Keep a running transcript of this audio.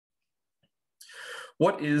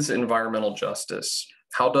What is environmental justice?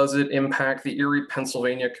 How does it impact the Erie,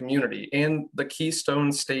 Pennsylvania community and the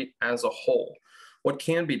Keystone State as a whole? What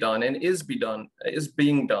can be done and is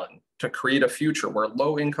being done to create a future where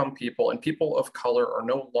low-income people and people of color are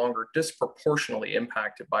no longer disproportionately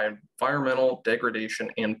impacted by environmental degradation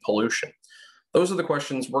and pollution? Those are the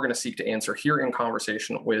questions we're going to seek to answer here in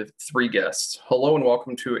conversation with three guests. Hello and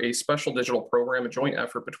welcome to a special digital program, a joint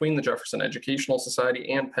effort between the Jefferson Educational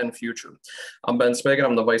Society and PennFuture. I'm Ben Spigot,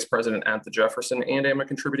 I'm the Vice President at the Jefferson and I'm a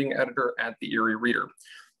contributing editor at the Erie Reader.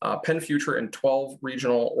 PennFuture and 12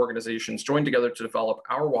 regional organizations joined together to develop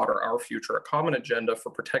Our Water, Our Future, a common agenda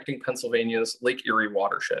for protecting Pennsylvania's Lake Erie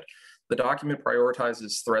Watershed. The document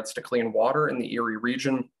prioritizes threats to clean water in the Erie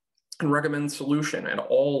region and recommend solution at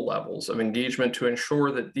all levels of engagement to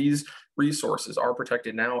ensure that these resources are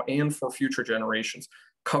protected now and for future generations,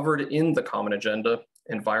 covered in the common agenda,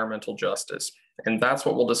 environmental justice. And that's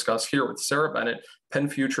what we'll discuss here with Sarah Bennett,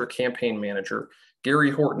 PennFuture Campaign Manager, Gary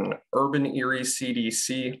Horton, Urban Erie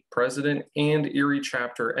CDC President and Erie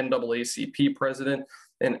Chapter NAACP President,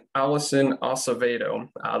 and Allison Acevedo,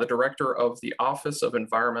 the Director of the Office of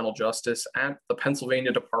Environmental Justice at the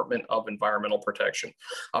Pennsylvania Department of Environmental Protection.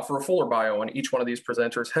 For a fuller bio on each one of these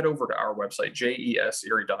presenters, head over to our website,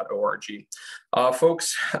 jeserie.org.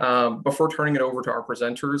 Folks, before turning it over to our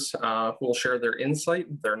presenters, who will share their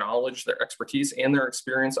insight, their knowledge, their expertise, and their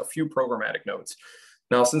experience, a few programmatic notes.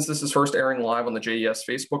 Now, since this is first airing live on the JES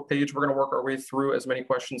Facebook page, we're going to work our way through as many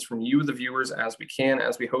questions from you, the viewers, as we can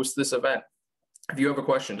as we host this event. If you have a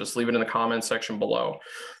question, just leave it in the comments section below.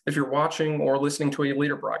 If you're watching or listening to a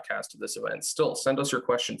later broadcast of this event, still send us your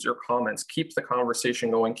questions, your comments, keep the conversation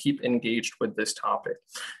going, keep engaged with this topic.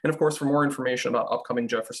 And of course, for more information about upcoming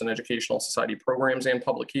Jefferson Educational Society programs and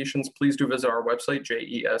publications, please do visit our website,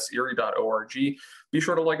 jeserie.org. Be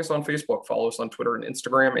sure to like us on Facebook, follow us on Twitter and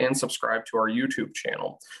Instagram, and subscribe to our YouTube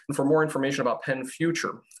channel. And for more information about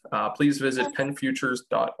PennFuture, please visit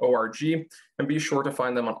pennfutures.org and be sure to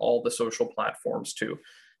find them on all the social platforms too.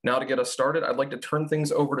 Now to get us started, I'd like to turn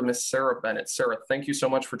things over to Ms. Sarah Bennett. Sarah, thank you so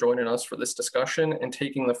much for joining us for this discussion and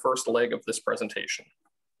taking the first leg of this presentation.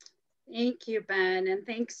 Thank you, Ben, and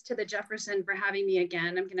thanks to the Jefferson for having me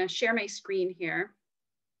again. I'm going to share my screen here.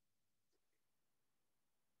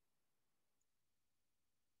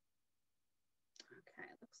 Okay,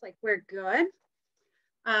 looks like we're good.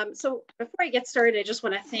 So before I get started, I just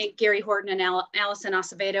want to thank Gary Horton and Allison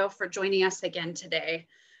Acevedo for joining us again today.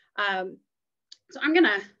 So I'm going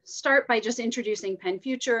to start by just introducing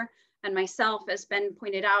PennFuture and myself. As Ben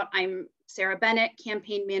pointed out, I'm Sarah Bennett,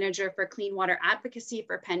 Campaign Manager for Clean Water Advocacy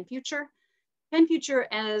for PennFuture. PennFuture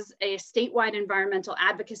is a statewide environmental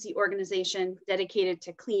advocacy organization dedicated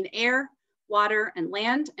to clean air, water, and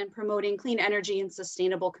land, and promoting clean energy and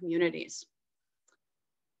sustainable communities.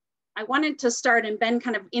 I wanted to start, and Ben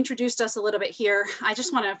kind of introduced us a little bit here. I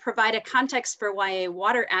just want to provide a context for why a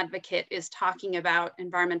water advocate is talking about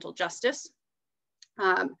environmental justice.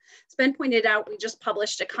 As Ben pointed out, we just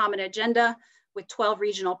published a common agenda with 12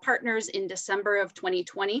 regional partners in December of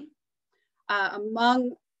 2020.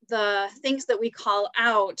 Among the things that we call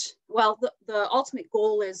out, well, the ultimate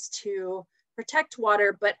goal is to protect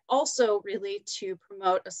water, but also really to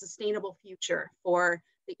promote a sustainable future for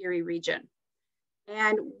the Erie region.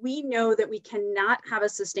 And we know that we cannot have a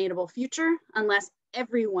sustainable future unless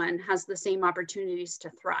everyone has the same opportunities to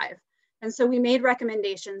thrive. And so we made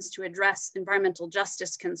recommendations to address environmental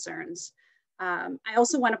justice concerns. I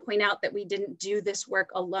also want to point out that we didn't do this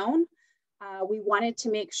work alone. We wanted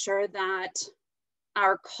to make sure that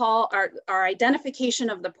our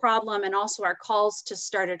identification of the problem and also our calls to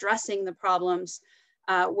start addressing the problems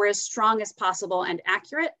were as strong as possible and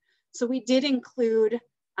accurate. So we did include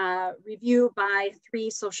review by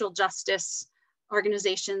 3 social justice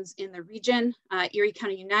organizations in the region, Erie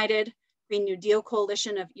County United, Green New Deal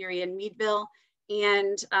Coalition of Erie and Meadville,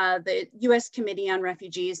 and the U.S. Committee on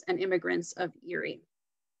Refugees and Immigrants of Erie.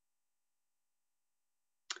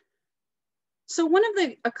 So one of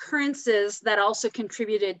the occurrences that also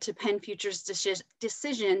contributed to PennFuture's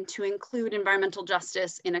decision to include environmental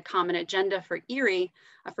justice in a common agenda for Erie,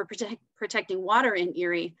 for protecting water in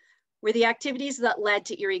Erie, were the activities that led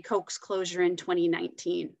to Erie Coke's closure in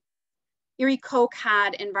 2019. Erie Coke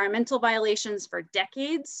had environmental violations for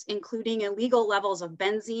decades, including illegal levels of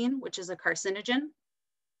benzene, which is a carcinogen,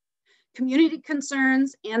 community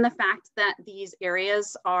concerns, and the fact that these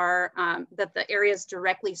areas are, that the areas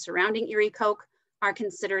directly surrounding Erie Coke are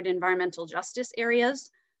considered environmental justice areas,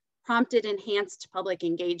 prompted enhanced public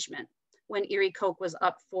engagement when Erie Coke was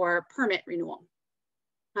up for permit renewal.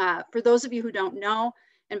 For those of you who don't know,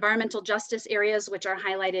 environmental justice areas, which are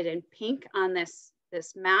highlighted in pink on this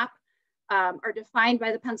map, are defined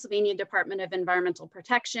by the Pennsylvania Department of Environmental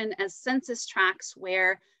Protection as census tracts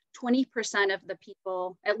where 20% of the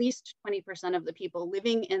people, at least 20% of the people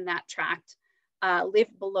living in that tract live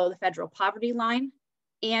below the federal poverty line,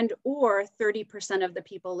 and or 30% of the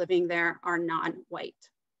people living there are non-white.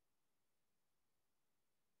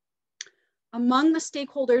 Among the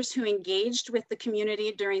stakeholders who engaged with the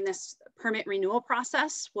community during this permit renewal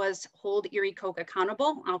process was Hold Erie Coke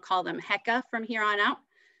Accountable. I'll call them HECA from here on out.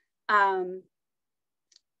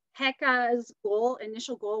 HECA's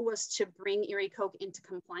initial goal was to bring Erie Coke into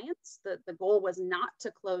compliance. The goal was not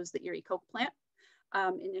to close the Erie Coke plant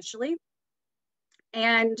initially.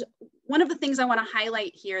 And one of the things I want to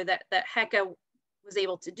highlight here that HECA was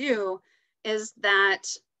able to do is that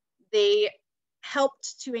they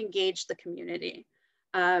helped to engage the community.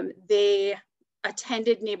 They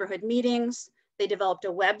attended neighborhood meetings. They developed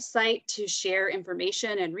a website to share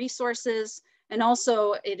information and resources. And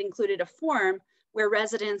also it included a form where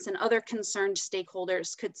residents and other concerned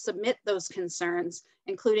stakeholders could submit those concerns,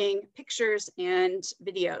 including pictures and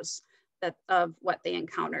videos of what they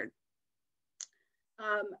encountered.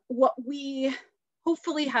 What we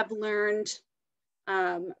hopefully have learned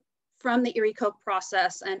from the Erie Coke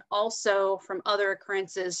process and also from other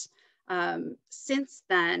occurrences since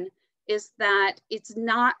then is that it's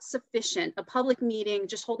not sufficient. A public meeting,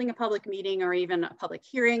 just holding a public meeting or even a public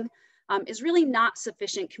hearing is really not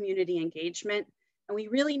sufficient community engagement. And we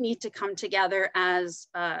really need to come together as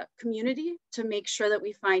a community to make sure that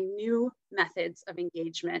we find new methods of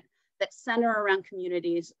engagement that center around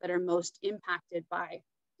communities that are most impacted by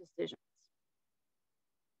decisions.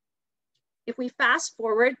 If we fast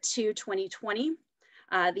forward to 2020,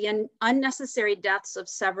 the unnecessary deaths of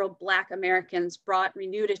several Black Americans brought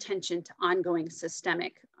renewed attention to ongoing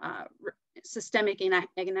systemic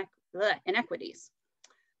inequities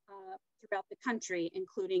throughout the country,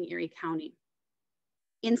 including Erie County.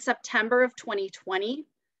 In September of 2020,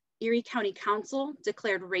 Erie County Council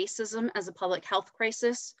declared racism as a public health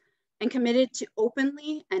crisis and committed to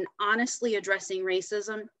openly and honestly addressing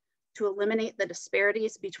racism to eliminate the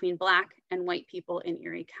disparities between Black and white people in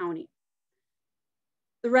Erie County.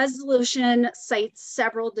 The resolution cites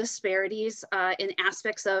several disparities in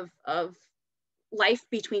aspects of life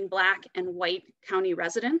between Black and white county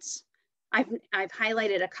residents. I've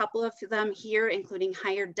highlighted a couple of them here, including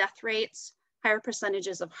higher death rates, higher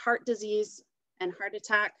percentages of heart disease and heart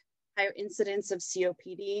attack, higher incidence of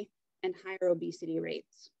COPD, and higher obesity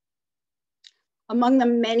rates. Among the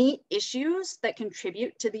many issues that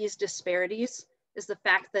contribute to these disparities is the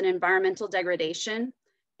fact that environmental degradation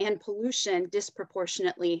and pollution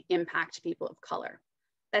disproportionately impact people of color.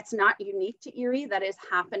 That's not unique to Erie, that is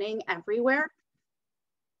happening everywhere.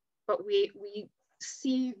 But we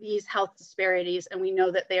see these health disparities and we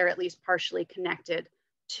know that they are at least partially connected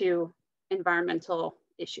to environmental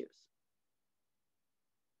issues.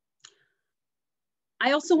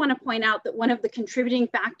 I also want to point out that one of the contributing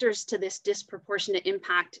factors to this disproportionate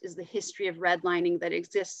impact is the history of redlining that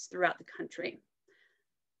exists throughout the country.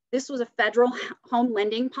 This was a federal home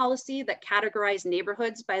lending policy that categorized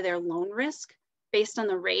neighborhoods by their loan risk based on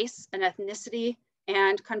the race and ethnicity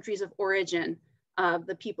and countries of origin of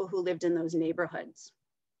the people who lived in those neighborhoods.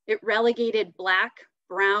 It relegated Black,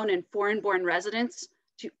 brown, and foreign-born residents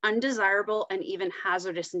to undesirable and even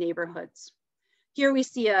hazardous neighborhoods. Here we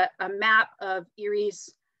see a map of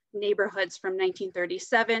Erie's neighborhoods from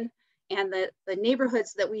 1937, and the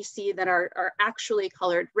neighborhoods that we see that are actually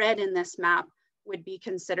colored red in this map would be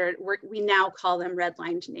considered, we now call them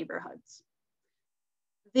redlined neighborhoods.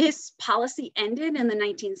 This policy ended in the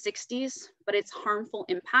 1960s, but its harmful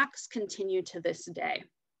impacts continue to this day.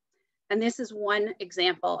 And this is one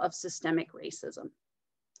example of systemic racism.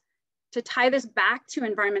 To tie this back to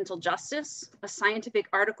environmental justice, a scientific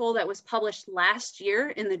article that was published last year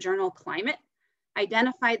in the journal Climate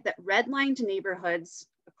identified that redlined neighborhoods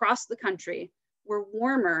across the country were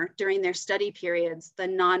warmer during their study periods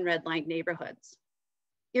than non-redlined neighborhoods.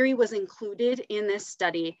 Erie was included in this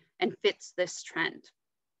study and fits this trend.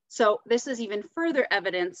 So this is even further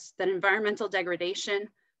evidence that environmental degradation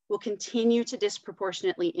will continue to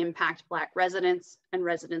disproportionately impact Black residents and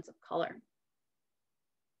residents of color.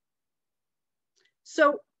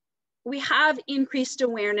 So we have increased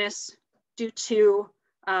awareness due to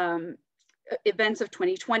events of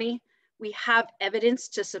 2020. We have evidence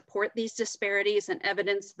to support these disparities and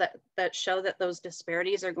evidence that show that those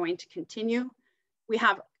disparities are going to continue. We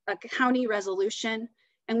have a county resolution,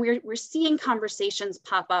 and we're seeing conversations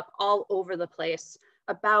pop up all over the place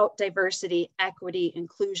about diversity, equity,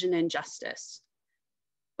 inclusion, and justice.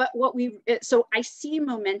 But so I see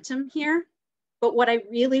momentum here, but what I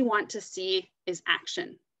really want to see is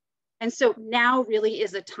action. And so now really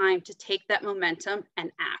is a time to take that momentum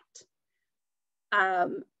and act.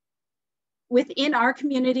 Within our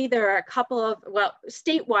community, there are a couple of, well,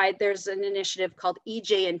 statewide, there's an initiative called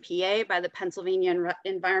EJ&PA by the Pennsylvania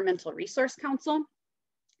Environmental Resource Council.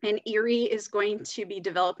 And Erie is going to be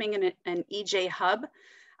developing an EJ hub.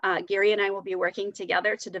 Gary and I will be working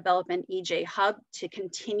together to develop an EJ hub to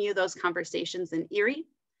continue those conversations in Erie.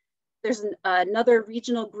 There's another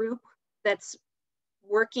regional group that's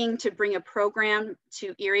working to bring a program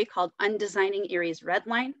to Erie called Undesigning Erie's Red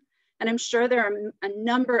Line. And I'm sure there are a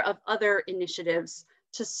number of other initiatives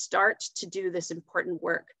to start to do this important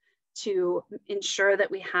work to ensure that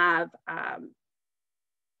we have a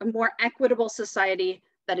more equitable society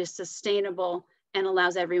that is sustainable and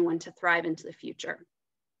allows everyone to thrive into the future.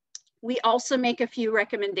 We also make a few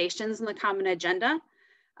recommendations in the common agenda.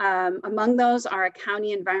 Among those are a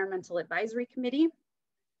county environmental advisory committee,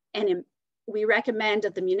 and we recommend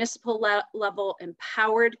at the municipal level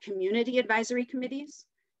empowered community advisory committees.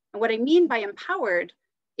 And what I mean by empowered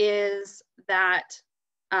is that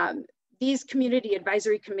these community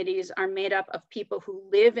advisory committees are made up of people who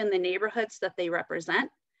live in the neighborhoods that they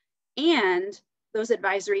represent, and those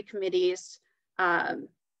advisory committees have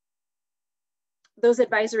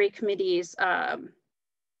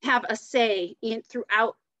a say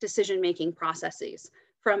throughout decision-making processes,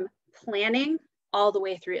 from planning all the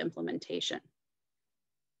way through implementation.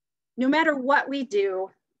 No matter what we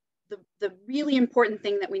do, the really important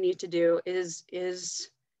thing that we need to do is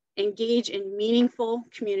engage in meaningful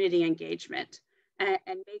community engagement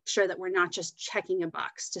and make sure that we're not just checking a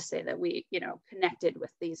box to say that we, connected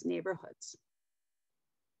with these neighborhoods.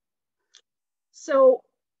 So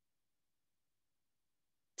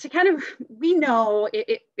we know,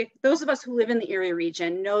 those of us who live in the Erie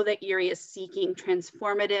region know that Erie is seeking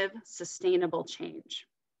transformative, sustainable change.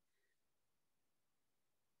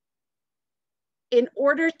 In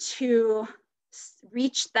order to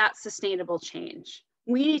reach that sustainable change,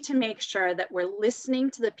 we need to make sure that we're listening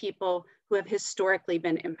to the people who have historically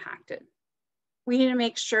been impacted. We need to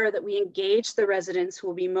make sure that we engage the residents who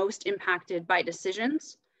will be most impacted by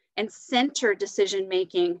decisions and center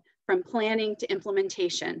decision-making from planning to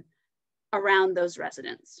implementation around those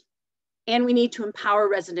residents. And we need to empower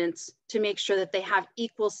residents to make sure that they have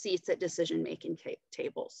equal seats at decision-making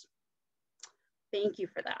tables. Thank you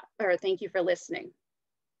for that, or thank you for listening.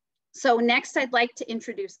 So next, I'd like to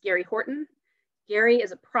introduce Gary Horton. Gary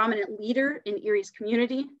is a prominent leader in Erie's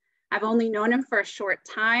community. I've only known him for a short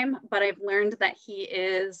time, but I've learned that he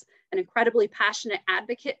is an incredibly passionate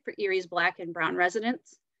advocate for Erie's Black and Brown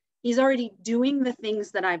residents. He's already doing the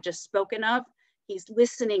things that I've just spoken of. He's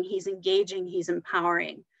listening, he's engaging, he's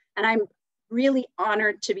empowering. And I'm really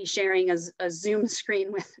honored to be sharing a Zoom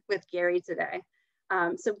screen with Gary today.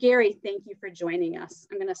 So Gary, thank you for joining us.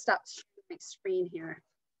 I'm gonna stop my screen here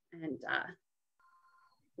and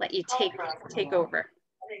let you take over.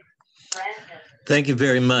 Thank you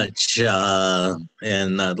very much.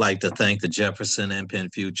 And I'd like to thank the Jefferson and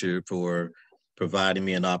PennFuture for providing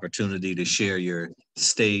me an opportunity to share your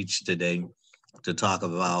stage today to talk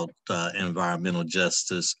about environmental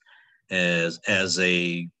justice as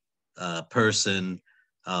a person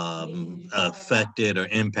affected or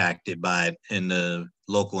impacted by it in the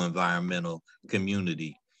local environmental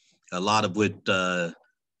community. A lot of what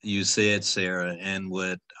you said, Sarah, and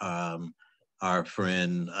what our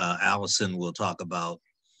friend Allison will talk about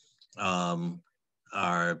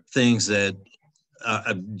are things that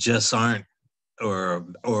just aren't or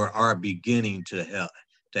are beginning to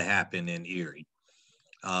happen in Erie.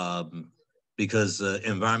 Because the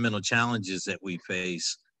environmental challenges that we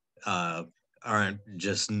face aren't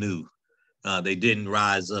just new. They didn't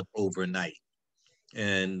rise up overnight.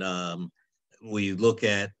 And we look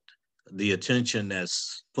at the attention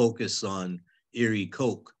that's focused on Erie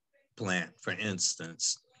Coke plant, for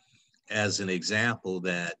instance, as an example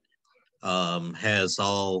that has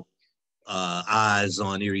all eyes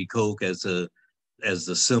on Erie Coke as the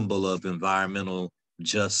symbol of environmental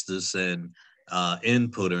justice and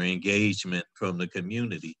input or engagement from the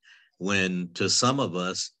community, when to some of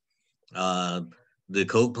us, the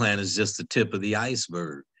Coke plant is just the tip of the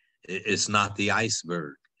iceberg. It's not the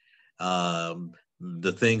iceberg.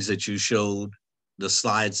 The things that you showed, the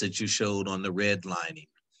slides that you showed on the redlining,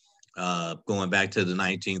 going back to the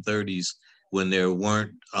 1930s when there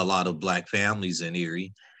weren't a lot of Black families in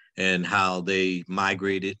Erie, and how they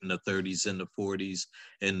migrated in the 30s and the 40s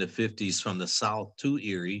and the 50s from the South to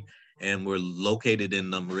Erie and were located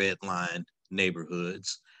in them redlined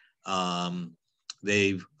neighborhoods. When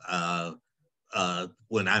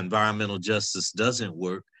environmental justice doesn't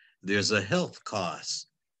work, there's a health cost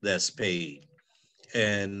that's paid.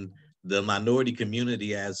 And the minority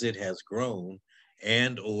community as it has grown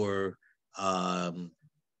and or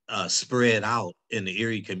spread out in the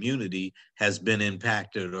Erie community has been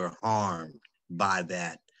impacted or harmed by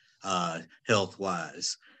that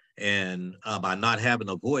health-wise. And by not having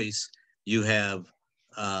a voice, you have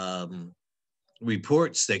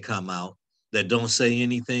reports that come out that don't say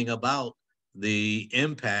anything about the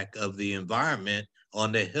impact of the environment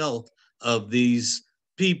on the health of these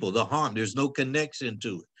people, the harm. There's no connection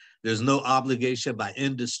to it. There's no obligation by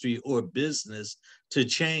industry or business to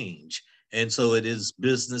change. And so it is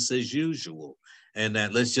business as usual. And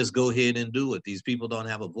that let's just go ahead and do it. These people don't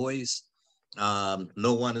have a voice. No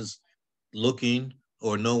one is looking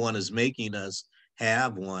or no one is making us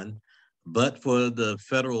have one. But for the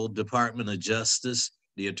Federal Department of Justice,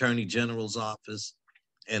 the Attorney General's office,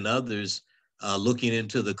 and others looking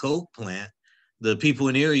into the Coke plant, the people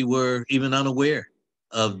in Erie were even unaware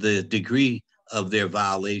of the degree of their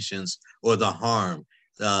violations or the harm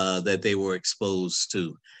that they were exposed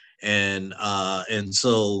to. And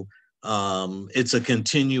so it's a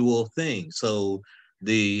continual thing. So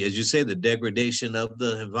as you say, the degradation of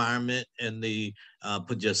the environment and the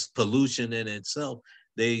just pollution in itself,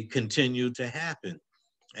 they continue to happen.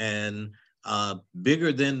 And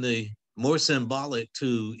bigger than more symbolic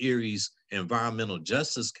to Erie's environmental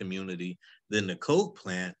justice community than the Coke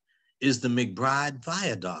plant is the McBride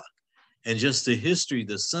Viaduct and just the history,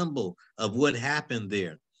 the symbol of what happened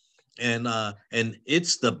there. And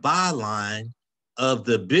it's the byline of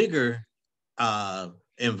the bigger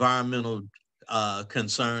environmental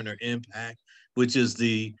concern or impact, which is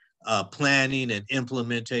the planning and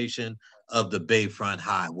implementation of the Bayfront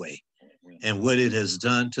Highway and what it has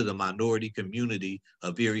done to the minority community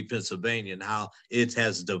of Erie, Pennsylvania, and how it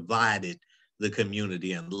has divided the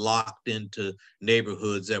community and locked into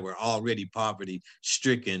neighborhoods that were already poverty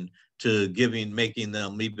stricken to making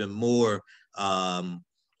them even more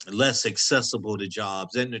less accessible to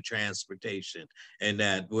jobs and to transportation, and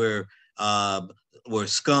that where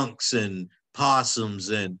skunks and possums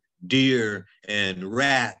and deer and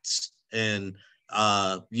rats and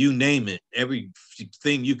you name it,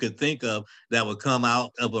 everything you could think of that would come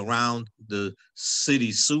out of around the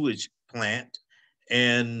city sewage plant,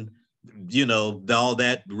 and all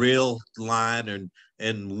that rail line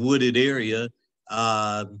and wooded area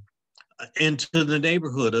into the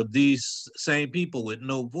neighborhood of these same people with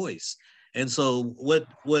no voice. And so what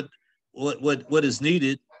is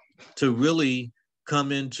needed to really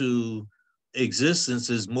come into existence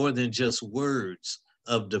is more than just words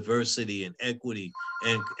of diversity and equity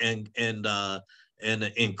and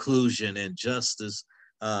inclusion and justice,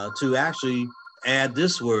 to actually add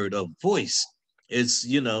this word of voice. It's,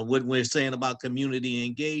 what we're saying about community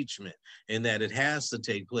engagement and that it has to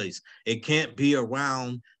take place. It can't be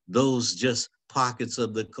around those just pockets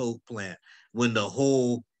of the Coke plant when the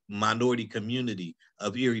whole minority community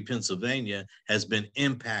of Erie, Pennsylvania has been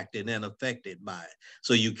impacted and affected by it.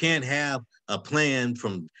 So you can't have a plan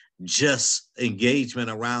from just engagement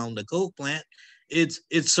around the Coke plant. It's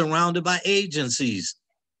surrounded by agencies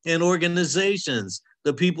and organizations.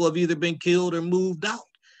 The people have either been killed or moved out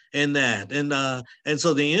and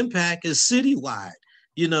so the impact is citywide.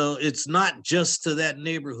 It's not just to that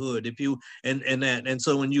neighborhood. And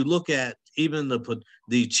so when you look at even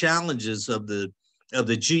the challenges of the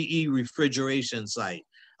GE refrigeration site,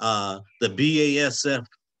 the BASF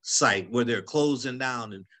site where they're closing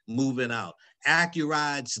down and moving out,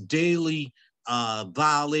 Accuride's daily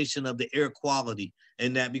violation of the air quality,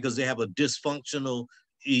 and that because they have a dysfunctional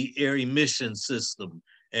air emission system,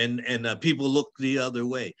 and people look the other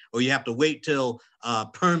way, or you have to wait till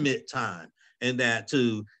permit time, and that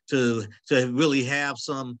to really have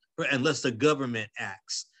some, unless the government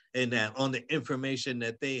acts, and that on the information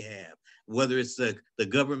that they have, whether it's the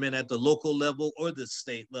government at the local level or the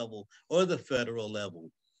state level or the federal level,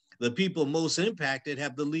 the people most impacted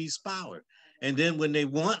have the least power. And then when they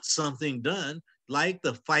want something done, like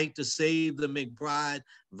the fight to save the McBride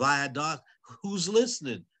Viaduct, who's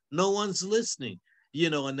listening? No one's listening,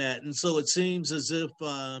 and so it seems as if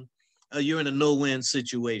you're in a no-win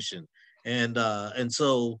situation. And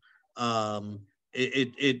so when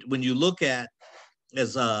you look at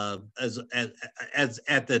as at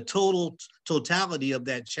the totality of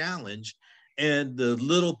that challenge and the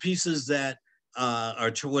little pieces that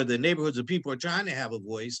are where the neighborhoods of people are trying to have a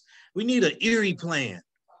voice, we need an Erie plan,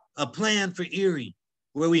 a plan for Erie,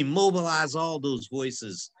 where we mobilize all those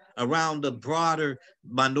voices around the broader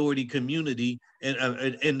minority community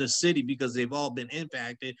in the city, because they've all been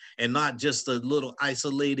impacted, and not just the little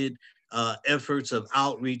isolated efforts of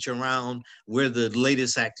outreach around where the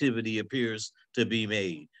latest activity appears to be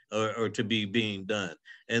made. or to be being done.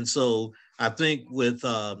 And so I think with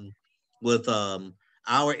our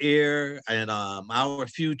air and our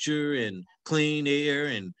future and clean air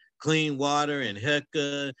and clean water and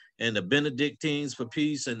HECA and the Benedictines for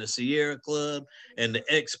Peace and the Sierra Club and the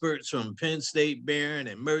experts from Penn State Barron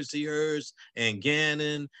and Mercyhurst and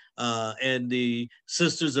Gannon and the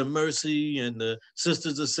Sisters of Mercy and the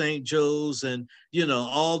Sisters of St. Joe's and, you know,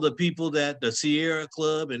 all the people that the Sierra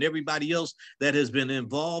Club and everybody else that has been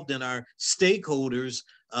involved in our stakeholders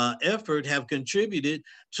effort have contributed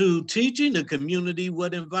to teaching the community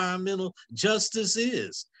what environmental justice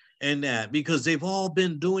is. And that because they've all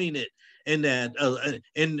been doing it and that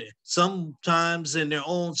and sometimes in their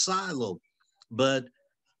own silo. But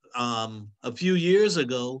a few years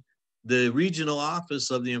ago, the regional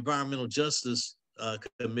office of the Environmental Justice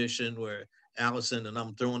Commission, where Allison, and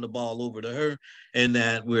I'm throwing the ball over to her, and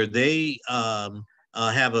that where they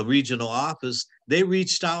have a regional office, they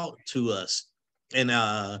reached out to us and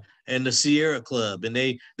the Sierra Club, and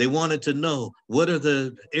they wanted to know what are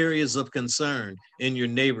the areas of concern in your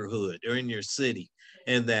neighborhood or in your city,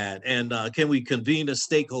 and can we convene a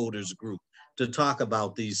stakeholders group to talk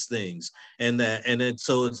about these things,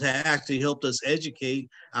 so it's actually helped us educate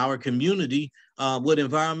our community what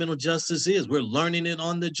environmental justice is. We're learning it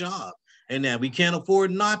on the job, and that we can't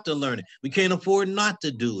afford not to learn it. We can't afford not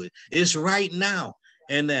to do it. It's right now,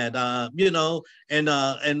 and that you know,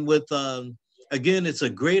 and with again, it's a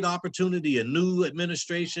great opportunity, a new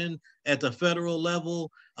administration at the federal level,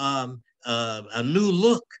 a new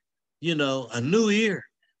look, you know, a new ear,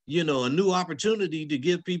 you know, a new opportunity to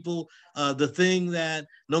give people the thing that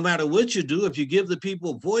no matter what you do, if you give the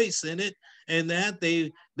people voice in it, and that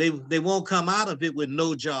they won't come out of it with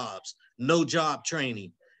no jobs, no job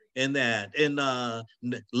training, and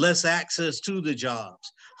less access to the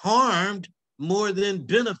jobs, harmed more than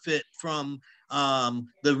benefit from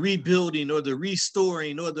the rebuilding or the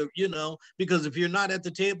restoring or the, you know, because if you're not at the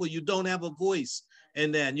table, you don't have a voice.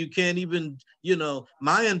 And then you can't even, you know,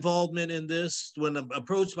 my involvement in this, when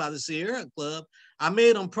approached by the Sierra Club, I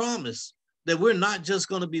made them promise that we're not just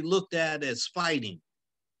going to be looked at as fighting.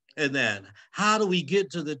 And then how do we get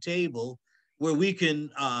to the table where we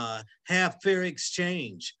can have fair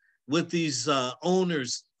exchange with these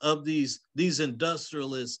owners of these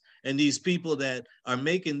industrialists and these people that are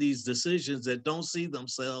making these decisions that don't see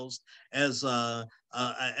themselves as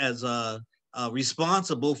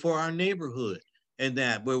responsible for our neighborhood, and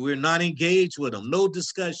that where we're not engaged with them, no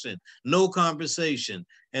discussion, no conversation,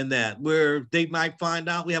 and that where they might find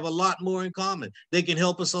out we have a lot more in common. They can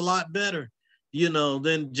help us a lot better, you know,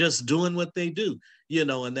 than just doing what they do, you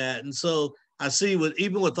know, and so I see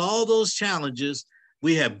even with all those challenges,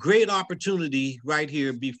 we have great opportunity right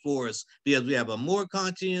here before us because we have a more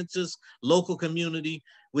conscientious local community.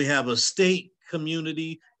 We have a state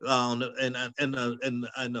community and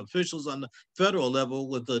officials on the federal level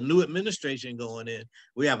with the new administration going in.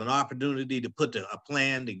 We have an opportunity to put a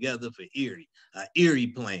plan together for Erie, an Erie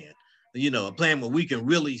plan, you know, a plan where we can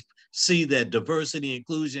really see that diversity,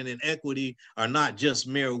 inclusion, and equity are not just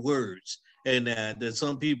mere words. And that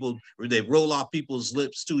some people, they roll off people's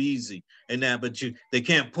lips too easy, and but they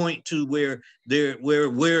can't point to where it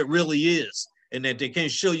really is, and that they can't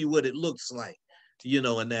show you what it looks like, you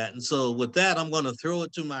know, and so with that, I'm going to throw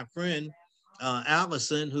it to my friend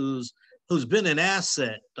Allison, who's been an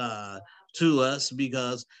asset to us,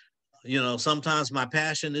 because, you know, sometimes my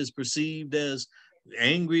passion is perceived as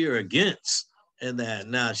angry or against, and that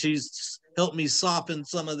now she's helped me soften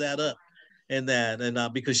some of that up. And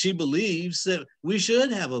because she believes that we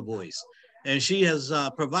should have a voice, and she has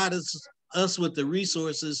provided us with the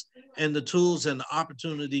resources and the tools and the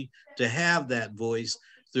opportunity to have that voice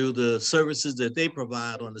through the services that they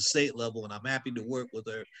provide on the state level. And I'm happy to work with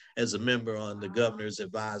her as a member on the Governor's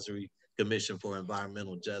Advisory Commission for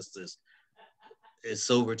Environmental Justice.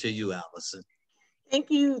 It's over to you, Allison. Thank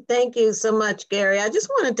you so much, Gary. I just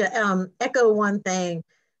wanted to echo one thing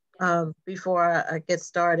before I get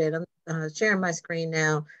started. I'm sharing my screen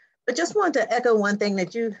now, but just wanted to echo one thing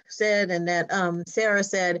that you said and that Sarah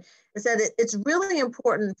said, is that it's really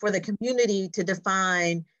important for the community to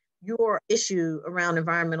define your issue around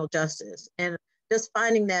environmental justice, and just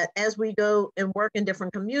finding that as we go and work in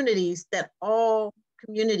different communities, that all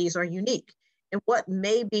communities are unique, and what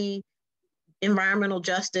may be environmental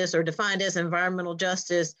justice or defined as environmental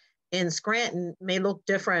justice in Scranton may look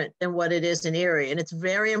different than what it is in Erie. And it's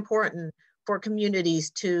very important for communities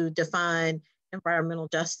to define environmental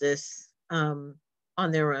justice on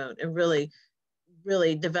their own, and really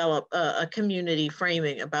develop a community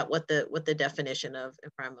framing about what the definition of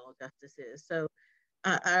environmental justice is. So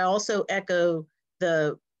I also echo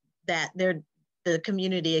that the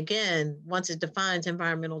community, again, once it defines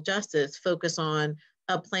environmental justice, focus on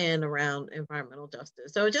a plan around environmental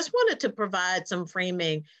justice. So I just wanted to provide some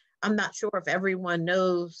framing. I'm not sure if everyone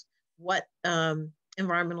knows what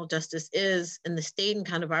environmental justice is in the state and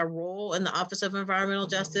kind of our role in the Office of Environmental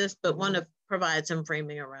Justice, but want to provide some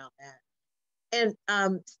framing around that. And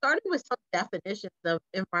starting with some definitions of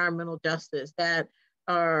environmental justice that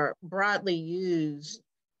are broadly used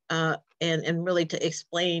and really to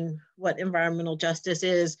explain what environmental justice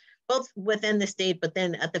is, both within the state, but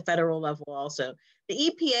then at the federal level also.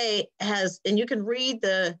 The EPA has, and you can read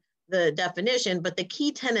the definition, but the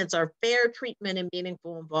key tenets are fair treatment and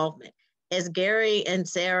meaningful involvement. As Gary and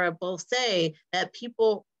Sarah both say, that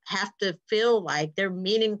people have to feel like they're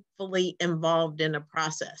meaningfully involved in a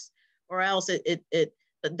process, or else it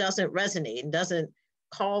doesn't resonate and doesn't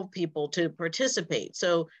call people to participate.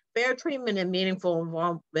 So fair treatment and meaningful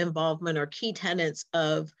involvement are key tenets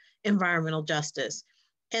of environmental justice.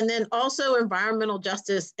 And then also environmental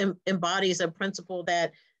justice embodies a principle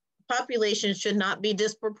that populations should not be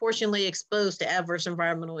disproportionately exposed to adverse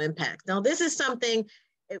environmental impacts. Now, this is something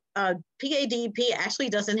PADP actually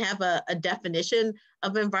doesn't have a definition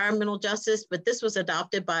of environmental justice, but this was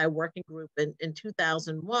adopted by a working group in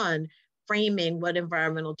 2001, framing what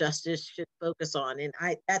environmental justice should focus on. And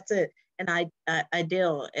that's an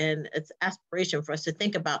ideal and it's aspiration for us to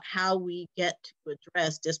think about how we get to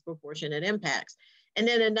address disproportionate impacts. And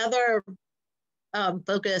then another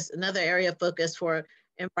area of focus for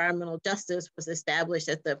environmental justice was established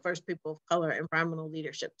at the first People of Color Environmental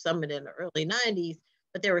Leadership Summit in the early 90s,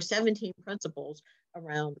 but there were 17 principles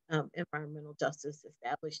around environmental justice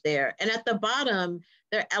established there. And at the bottom,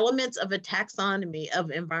 there are elements of a taxonomy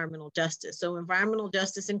of environmental justice. So environmental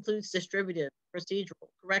justice includes distributive, procedural,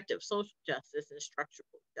 corrective, social justice, and structural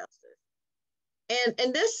justice.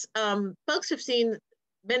 And this,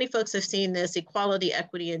 many folks have seen this, equality,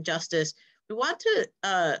 equity, and justice. We want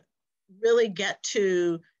to really get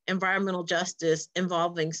to environmental justice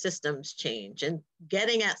involving systems change and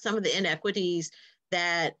getting at some of the inequities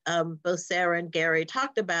that both Sarah and Gary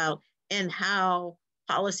talked about and how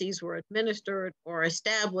policies were administered or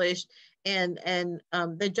established. And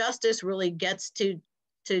the justice really gets to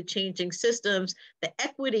changing systems. The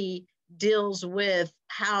equity deals with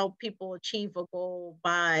how people achieve a goal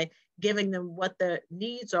by giving them what the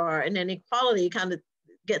needs are. And then equality kind of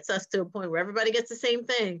gets us to a point where everybody gets the same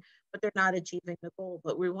thing, but they're not achieving the goal.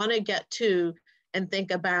 But we want to get to and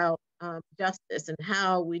think about justice and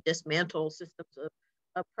how we dismantle systems of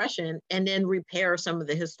oppression and then repair some of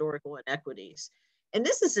the historical inequities. And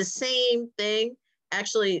this is the same thing,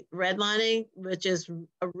 actually redlining, which is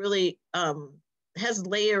a really, has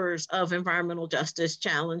layers of environmental justice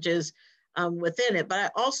challenges within it. But I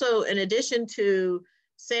also, in addition to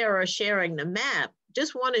Sarah sharing the map,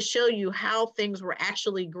 just want to show you how things were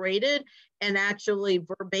actually graded and actually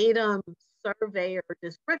verbatim survey or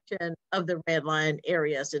description of the red line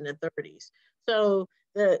areas in the 30s. So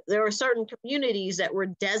there are certain communities that were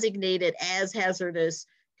designated as hazardous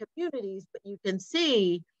communities, but you can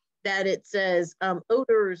see that it says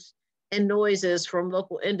odors and noises from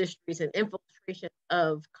local industries and infiltration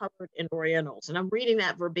of colored and orientals. And I'm reading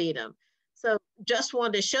that verbatim. So just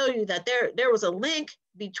wanted to show you that there was a link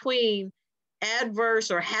between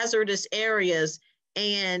adverse or hazardous areas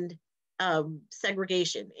and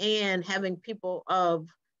segregation and having people of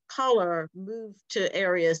color move to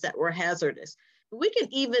areas that were hazardous. We can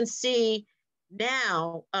even see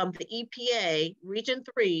now the EPA Region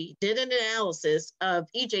 3 did an analysis of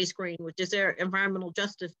EJ Screen, which is their environmental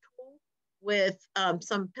justice tool, with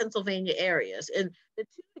some Pennsylvania areas. And the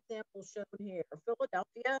two examples shown here are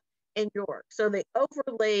Philadelphia and York. So they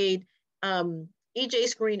overlaid EJ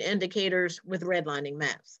Screen indicators with redlining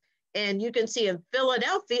maps. And you can see in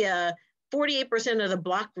Philadelphia, 48% of the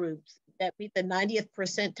block groups that meet the 90th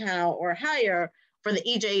percentile or higher for the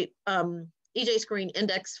EJ Screen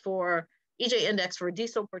index for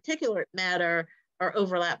diesel particulate matter are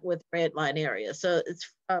overlapped with red line areas. So it's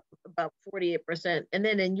about 48%. And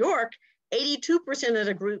then in York, 82% of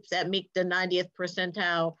the groups that meet the 90th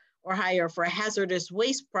percentile or higher for hazardous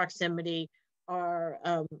waste proximity are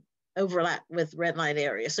overlapped with red line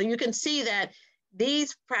areas. So you can see that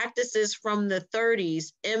these practices from the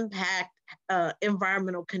 30s impact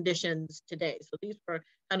environmental conditions today. So these were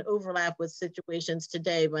kind of overlap with situations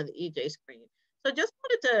today by the EJ Screen. So just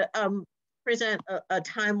wanted to present a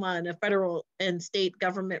timeline of federal and state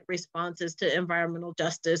government responses to environmental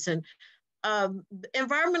justice. And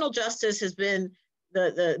environmental justice has been,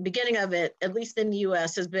 the beginning of it, at least in the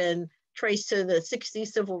US, has been traced to the 60s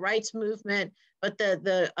civil rights movement. But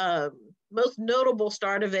the most notable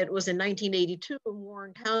start of it was in 1982 in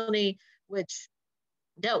Warren County, which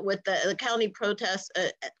dealt with the county protests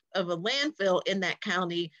of a landfill in that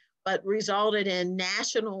county, but resulted in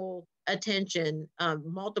national attention,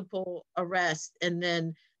 multiple arrests, and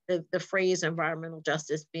then the phrase environmental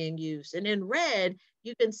justice being used. And in red,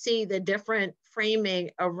 you can see the different framing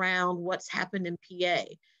around what's happened in PA.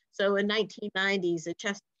 So in 1990s, the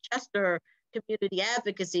Chester community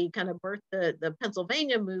advocacy kind of birthed the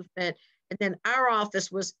Pennsylvania movement. And then our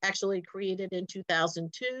office was actually created in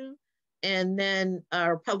 2002. And then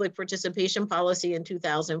our public participation policy in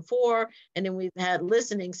 2004. And then we've had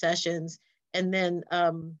listening sessions. And then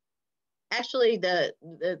actually the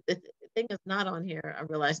thing that's not on here, I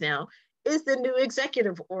realize now, is the new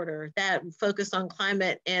executive order that focused on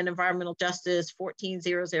climate and environmental justice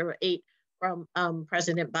 14008 from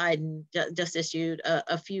President Biden, just issued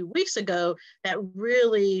a few weeks ago, that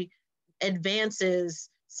really advances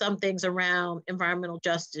some things around environmental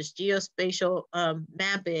justice, geospatial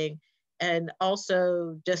mapping, and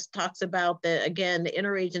also just talks about again, the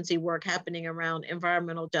interagency work happening around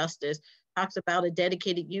environmental justice, talks about a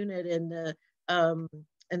dedicated unit in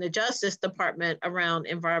the Justice Department around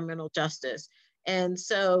environmental justice. And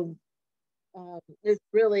so it's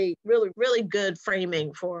really, really, really good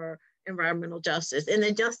framing for environmental justice. And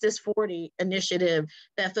the Justice 40 initiative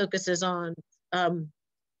that focuses on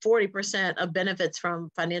 40% of benefits from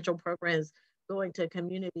financial programs going to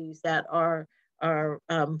communities that are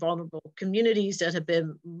vulnerable, communities that have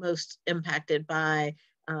been most impacted by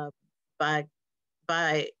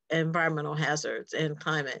environmental hazards and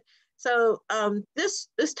climate. So this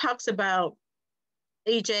talks about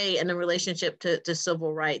EJ and the relationship to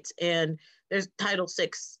civil rights, and there's Title VI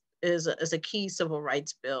is a key civil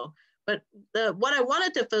rights bill. But what I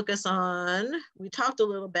wanted to focus on, we talked a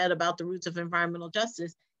little bit about the roots of environmental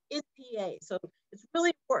justice, is PA. So it's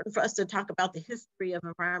really important for us to talk about the history of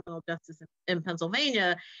environmental justice in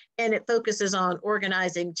Pennsylvania, and it focuses on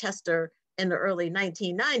organizing Chester in the early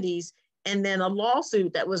 1990s, and then a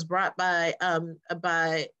lawsuit that was brought by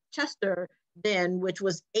Chester then, which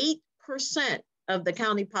was 8% of the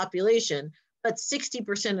county population, but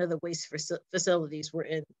 60% of the waste facilities were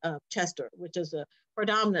in Chester, which is a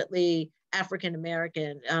predominantly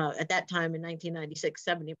African-American, at that time in 1996,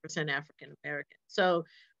 70% African-American. So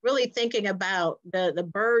really thinking about the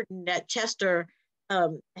burden that Chester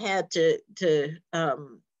had to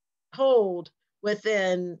hold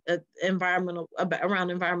within around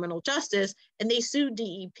environmental justice, and they sued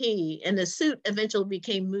DEP, and the suit eventually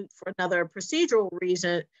became moot for another procedural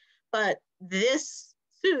reason. But this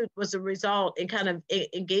suit was a result and kind of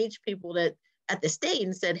engaged people that at the state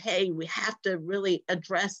and said, hey, we have to really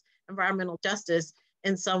address environmental justice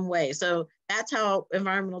in some way. So that's how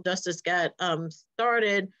environmental justice got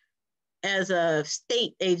started as a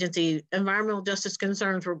state agency. Environmental justice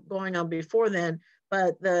concerns were going on before then,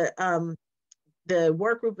 but the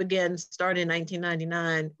work group again started in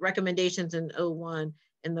 1999, recommendations in 2001,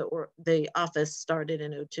 and the office started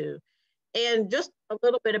in 2002. And just a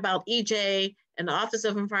little bit about EJ and the Office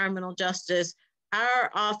of Environmental Justice. Our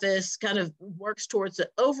office kind of works towards the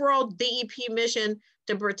overall DEP mission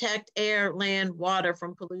to protect air, land, water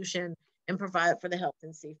from pollution and provide for the health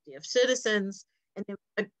and safety of citizens. And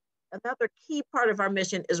then another key part of our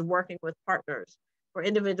mission is working with partners for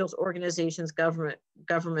individuals, organizations,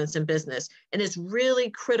 governments, and business. And it's really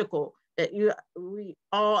critical that we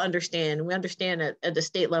all understand, we understand at the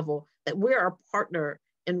state level that we're a partner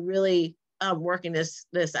in really working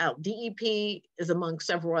this out. DEP is among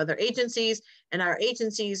several other agencies, and our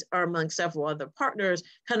agencies are among several other partners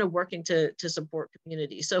kind of working to support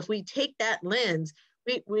communities. So if we take that lens,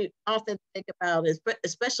 we often think about,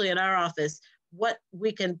 especially in our office, what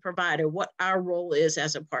we can provide or what our role is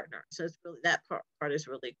as a partner. So it's really, that part is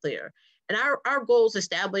really clear. And our goals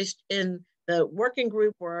established in the working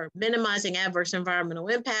group were minimizing adverse environmental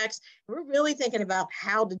impacts. We're really thinking about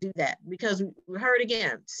how to do that, because we heard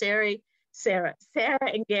again, Sarah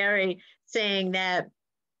and Gary saying that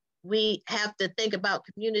we have to think about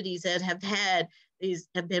communities that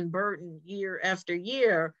have been burdened year after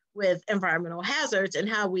year with environmental hazards and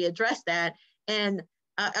how we address that. And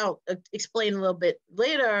I'll explain a little bit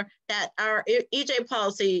later that our EJ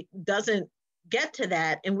policy doesn't get to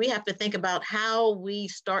that, and we have to think about how we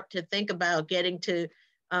start to think about getting to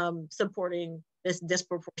supporting this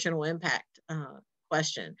disproportional impact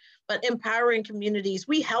question. But empowering communities,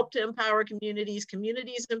 we help to empower communities.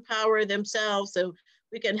 Communities empower themselves, so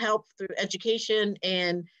we can help through education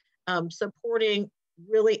and supporting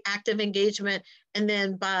really active engagement, and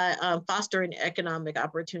then by fostering economic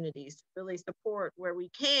opportunities, really support where we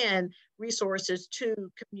can resources to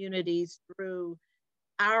communities through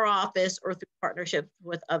our office or through partnerships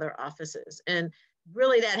with other offices. And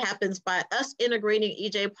really that happens by us integrating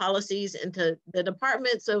EJ policies into the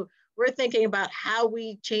department. So we're thinking about how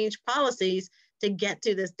we change policies to get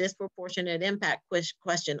to this disproportionate impact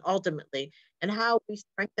question ultimately, and how we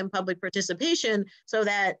strengthen public participation so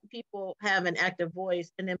that people have an active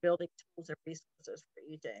voice, and then building tools and resources for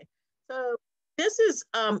EJ. So this is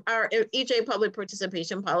our EJ public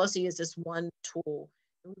participation policy is just one tool.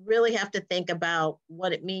 We really have to think about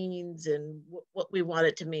what it means and what we want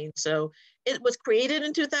it to mean. So it was created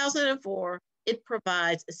in 2004. It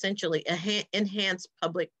provides essentially enhanced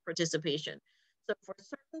public participation. So for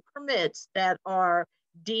certain permits that are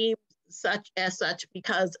deemed such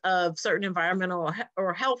because of certain environmental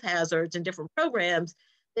or health hazards and different programs,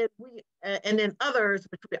 that we and then others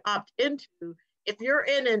which we opt into, if you're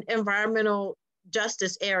in an environmental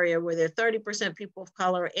justice area where there are 30% people of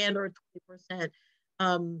color and or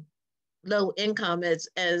 20% low income, as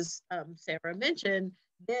Sarah mentioned,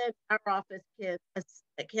 then our office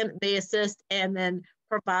may assist and then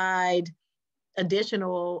provide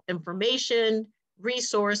additional information,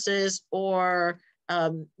 resources, or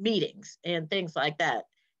meetings and things like that.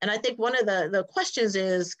 And I think one of the questions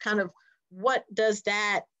is kind of what does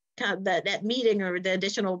that meeting or the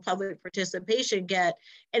additional public participation get?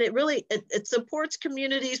 And it really, it supports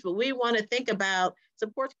communities, but we want to think about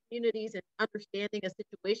supports communities in understanding a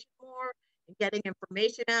situation more and getting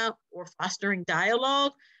information out or fostering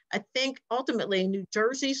dialogue. I think ultimately New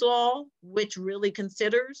Jersey's law, which really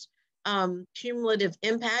considers cumulative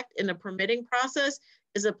impact in the permitting process,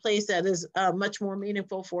 is a place that is much more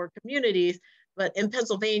meaningful for communities. But in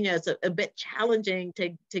Pennsylvania, it's a bit challenging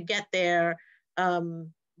to get there.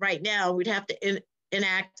 Right now, we'd have to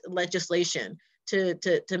enact legislation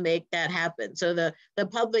to make that happen. So the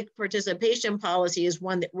public participation policy is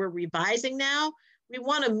one that we're revising now. We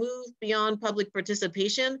want to move beyond public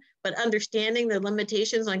participation, but understanding the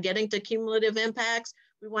limitations on getting to cumulative impacts,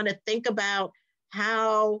 we want to think about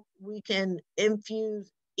how we can infuse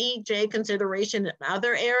EJ consideration in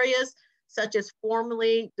other areas, such as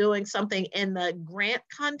formally doing something in the grant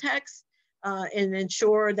context and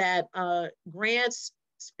ensure that grants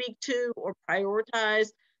speak to or prioritize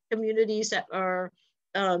communities that are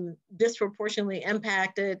disproportionately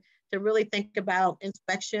impacted, to really think about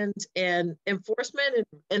inspections and enforcement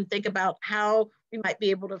and think about how we might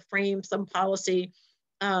be able to frame some policy,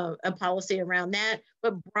 a policy around that,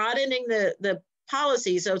 but broadening the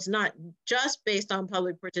policy so it's not just based on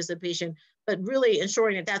public participation, but really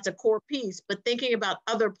ensuring that that's a core piece, but thinking about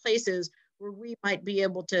other places where we might be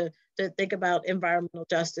able to think about environmental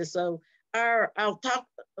justice. So I'll talk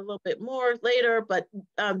a little bit more later, but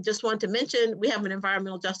just want to mention we have an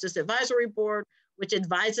Environmental Justice Advisory Board, which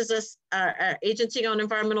advises us, our agency on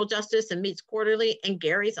environmental justice, and meets quarterly, and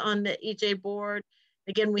Gary's on the EJ board.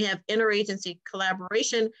 Again, we have interagency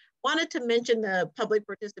collaboration. Wanted to mention the public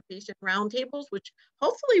participation roundtables, which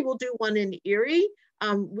hopefully we'll do one in Erie.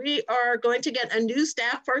 We are going to get a new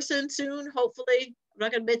staff person soon, hopefully. I'm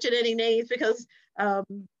not going to mention any names because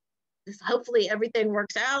hopefully everything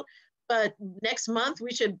works out. But next month,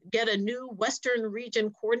 we should get a new Western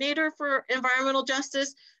Region coordinator for environmental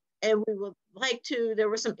justice. And we would like to, there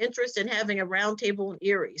was some interest in having a roundtable in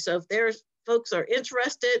Erie. So if there's folks are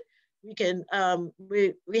interested, we can,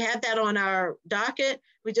 we have that on our docket.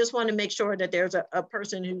 We just want to make sure that there's a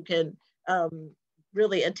person who can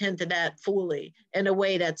really attend to that fully in a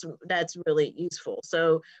way that's really useful.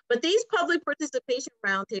 So, but these public participation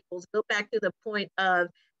roundtables go back to the point of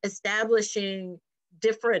establishing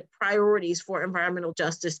different priorities for environmental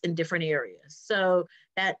justice in different areas. So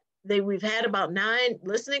that we've had about 9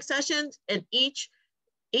 listening sessions, and each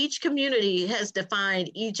community has defined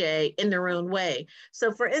EJ in their own way.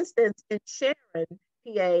 So for instance, in Sharon, PA,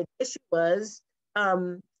 the issue was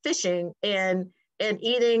fishing and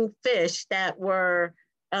eating fish that were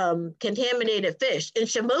contaminated fish. In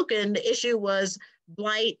Shamokin, the issue was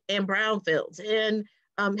blight and brownfields. In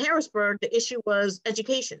Harrisburg, the issue was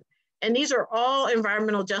education. And these are all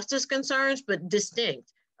environmental justice concerns, but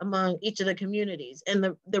distinct among each of the communities. And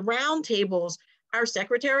the round tables, our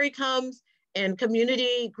secretary comes and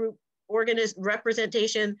community group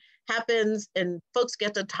representation happens, and folks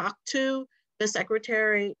get to talk to the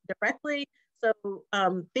secretary directly. So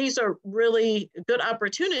these are really a good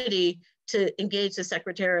opportunity to engage the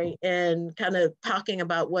secretary and kind of talking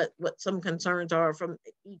about what some concerns are from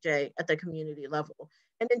EJ at the community level.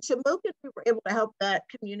 And in Shamokin, we were able to help that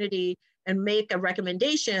community and make a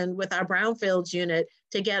recommendation with our Brownfields unit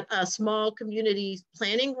to get a small community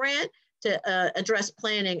planning grant to address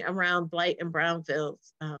planning around blight and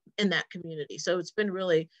brownfields in that community. So it's been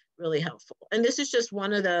really, really helpful. And this is just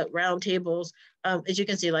one of the roundtables. As you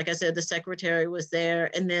can see, like I said, the secretary was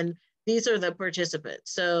there, and then these are the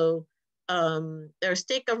participants. So there's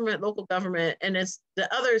state government, local government, and it's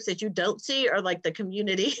the others that you don't see are like the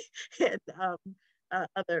community and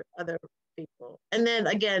other people. And then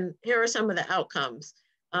again, here are some of the outcomes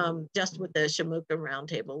just with the Shamokin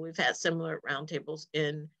Roundtable. We've had similar roundtables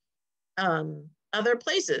in other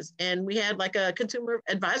places. And we had like a consumer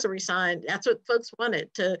advisory sign. That's what folks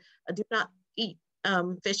wanted, to do not eat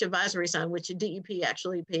fish advisory sign, which DEP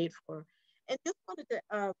actually paid for. And just wanted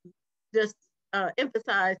to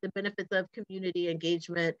emphasize the benefits of community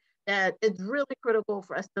engagement, that it's really critical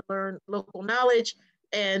for us to learn local knowledge.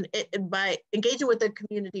 And by engaging with the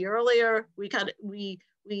community earlier, we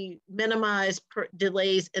minimize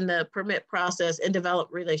delays in the permit process and develop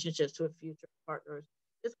relationships with future partners.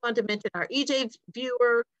 Just wanted to mention our EJ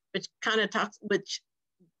viewer, which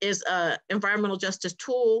is an environmental justice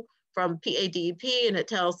tool from PADEP, and it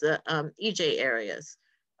tells the EJ areas.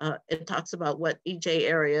 It talks about what EJ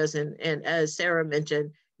areas, and as Sarah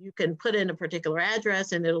mentioned, you can put in a particular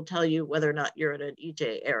address and it'll tell you whether or not you're in an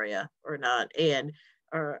EJ area or not, and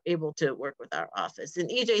are able to work with our office. And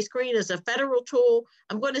EJ Screen is a federal tool.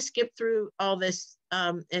 I'm going to skip through all this,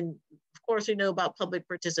 and of course we know about public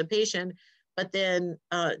participation, but then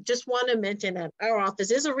just want to mention that our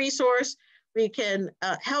office is a resource. We can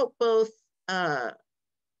help both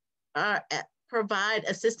provide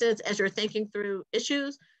assistance as you're thinking through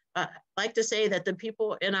issues. I like to say that the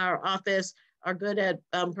people in our office are good at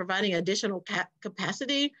providing additional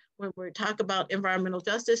capacity when we talk about environmental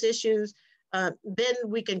justice issues. Then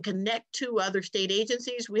we can connect to other state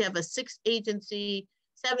agencies. We have 7 agencies,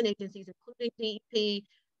 including DEP,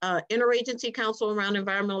 interagency council around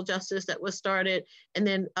environmental justice that was started. And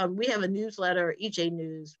then we have a newsletter, EJ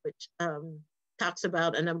News, which talks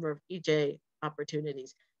about a number of EJ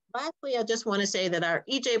opportunities. Lastly, I just want to say that our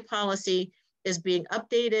EJ policy is being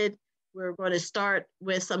updated. We're going to start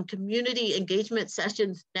with some community engagement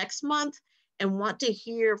sessions next month, and want to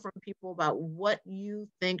hear from people about what you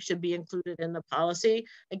think should be included in the policy.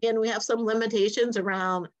 Again, we have some limitations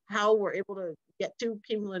around how we're able to get to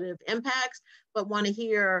cumulative impacts, but want to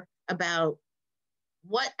hear about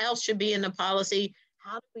what else should be in the policy.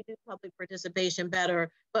 How do we do public participation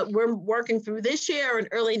better? But we're working through this year and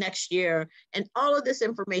early next year, and all of this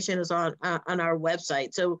information is on our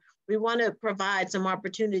website. So we want to provide some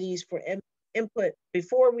opportunities for input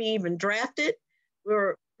before we even draft it.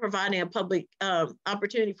 We're providing a public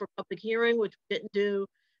opportunity for public hearing, which we didn't do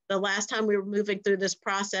the last time we were moving through this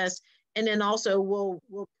process. And then also we'll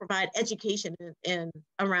provide education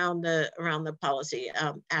around the policy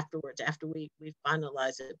afterwards, after we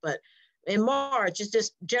finalize it. But in March, it's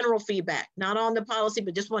just general feedback, not on the policy,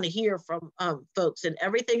 but just want to hear from folks. And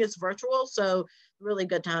everything is virtual, so really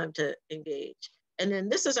good time to engage. And then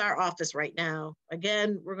this is our office right now.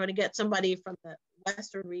 Again, we're going to get somebody from the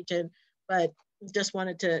Western region, but just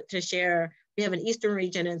wanted to share. We have an Eastern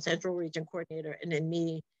region and Central region coordinator, and then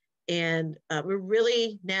me. And we're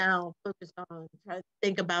really now focused on trying to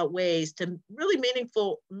think about ways to really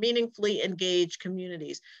meaningfully engage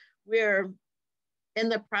communities. We're in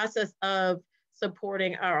the process of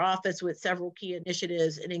supporting our office with several key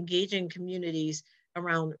initiatives and engaging communities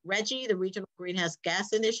around RGGI, the Regional Greenhouse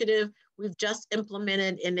Gas Initiative. We've just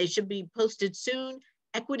implemented, and they should be posted soon,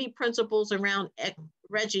 equity principles around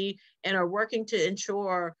RGGI, and are working to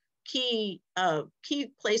ensure key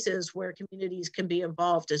places where communities can be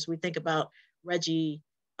involved as we think about RGGI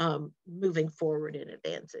moving forward and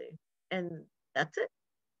advancing. And that's it.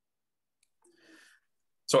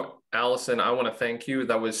 So Allison, I want to thank you.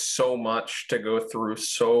 That was so much to go through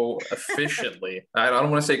so efficiently. I don't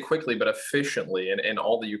want to say quickly, but efficiently, and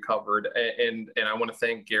all that you covered. And I want to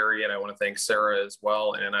thank Gary, and I want to thank Sarah as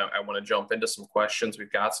well. And I want to jump into some questions. We've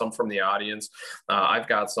got some from the audience. I've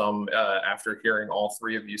got some after hearing all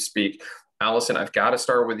three of you speak. Allison, I've got to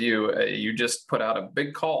start with you. You just put out a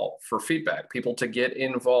big call for feedback, people to get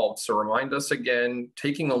involved. So remind us again,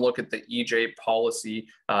 taking a look at the EJ policy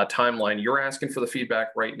timeline, you're asking for the feedback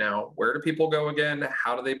right now. Where do people go again?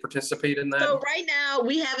 How do they participate in that? So right now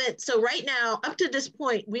we haven't, up to this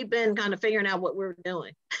point, we've been kind of figuring out what we're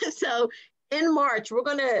doing. So in March, we're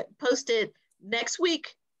going to post it next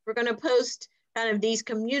week. We're going to post kind of these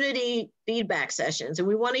community feedback sessions. And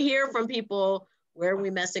we want to hear from people, where are we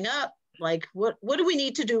messing up? Like, what do we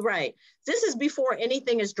need to do right? This is before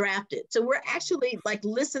anything is drafted. So we're actually like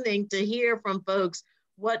listening to hear from folks,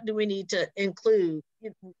 what do we need to include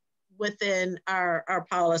within our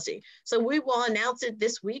policy? So we will announce it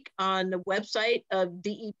this week on the website of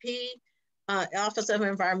DEP, Office of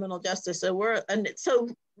Environmental Justice. So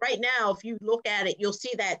right now, if you look at it, you'll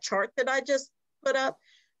see that chart that I just put up.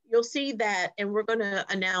 You'll see that, and we're going to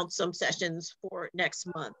announce some sessions for next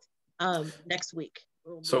month. next week.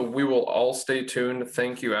 So we will all stay tuned.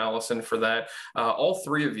 Thank you, Allison, for that. All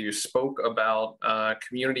three of you spoke about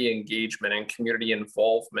community engagement and community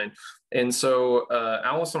involvement. And so,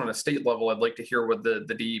 Allison, on a state level, I'd like to hear what the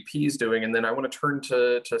DEP is doing. And then I want to turn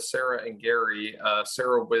to Sarah and Gary.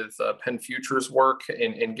 Sarah with PennFuture's work,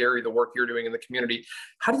 and Gary, the work you're doing in the community.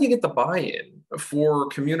 How do you get the buy-in for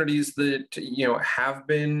communities that, have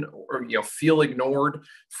been or, feel ignored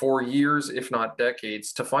for years, if not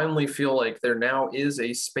decades, to finally feel like there now is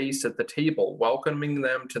a space at the table, welcoming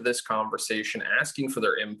them to this conversation, asking for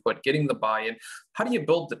their input, getting the buy-in? How do you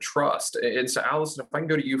build the trust? And so, Allison, if I can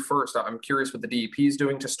go to you first, I'm curious what the DEP is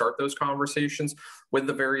doing to start those conversations with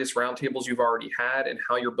the various roundtables you've already had and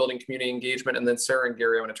how you're building community engagement. And then Sarah and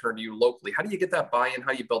Gary, I want to turn to you locally. How do you get that buy-in?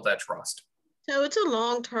 How do you build that trust? So it's a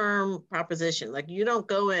long-term proposition. Like, you don't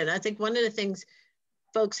go in. I think one of the things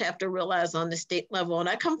folks have to realize on the state level, and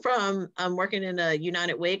I come from working in a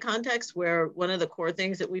United Way context where one of the core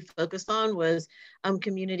things that we focused on was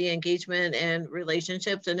community engagement and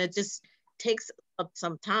relationships. And it just takes up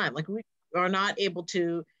some time. Like, we are not able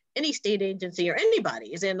to, any state agency or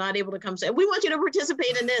anybody is not able to come say, we want you to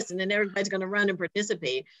participate in this, and then everybody's going to run and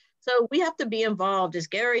participate. So we have to be involved, as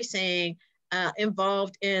Gary's saying,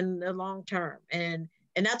 involved in the long term. And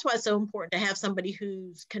that's why it's so important to have somebody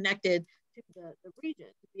who's connected to the region,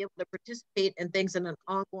 to be able to participate in things in an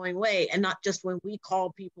ongoing way, and not just when we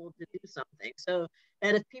call people to do something. So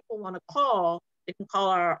that if people want to call, they can call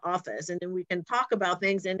our office, and then we can talk about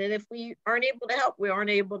things. And then if we aren't able to help, we aren't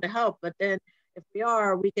able to help. But then if we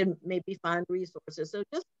are, we can maybe find resources. So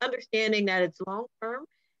just understanding that it's long term,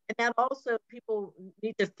 and that also people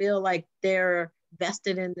need to feel like they're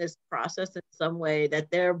vested in this process in some way, that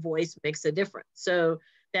their voice makes a difference. So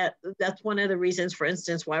that's one of the reasons, for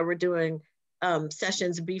instance, why we're doing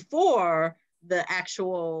sessions before the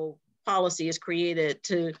actual policy is created,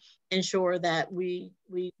 to ensure that we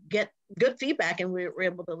get good feedback and we're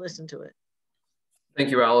able to listen to it. Thank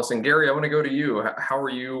you, Allison. Gary, I want to go to you. How are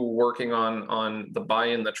you working on the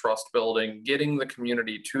buy-in, the trust building, getting the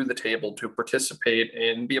community to the table to participate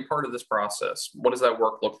and be a part of this process? What does that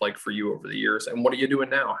work look like for you over the years? And what are you doing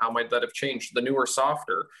now? How might that have changed? The newer,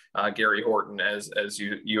 softer Gary Horton, as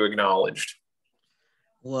you acknowledged.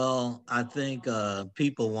 Well, I think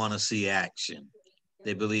people want to see action.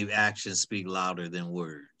 They believe actions speak louder than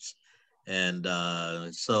words. And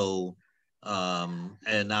and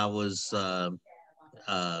I was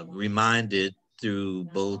reminded through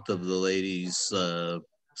both of the ladies'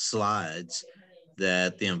 slides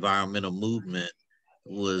that the environmental movement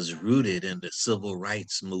was rooted in the civil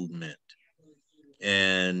rights movement.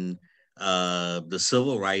 And the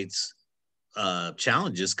civil rights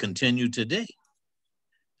challenges continue today.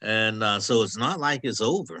 And so it's not like it's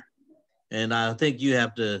over. And I think you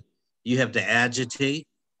have to agitate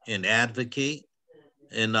and advocate,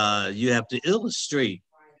 and you have to illustrate.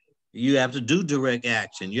 You have to do direct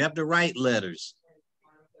action. You have to write letters.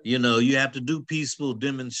 You have to do peaceful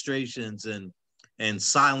demonstrations and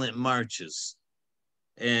silent marches.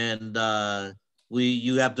 And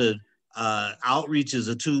you have to, outreach is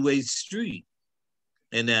a two-way street.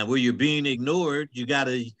 And that where you're being ignored, you've got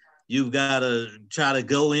to try to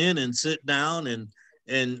go in and sit down and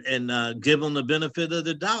give them the benefit of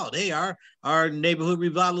the doubt. Hey, our neighborhood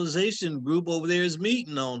revitalization group over there is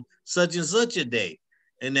meeting on such and such a day.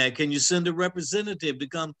 And that, can you send a representative to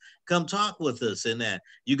come talk with us? And that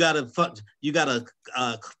you gotta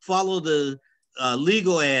follow the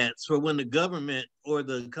legal ads for when the government or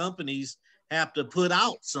the companies have to put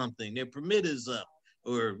out something. Their permit is up,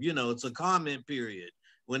 or it's a comment period.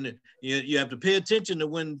 When you have to pay attention to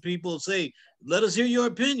when people say, "Let us hear your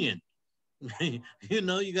opinion."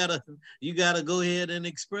 You gotta go ahead and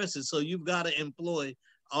express it. So you've got to employ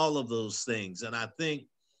all of those things, and I think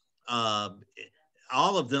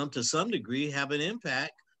all of them, to some degree, have an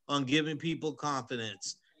impact on giving people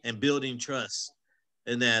confidence and building trust,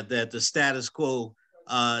 and that the status quo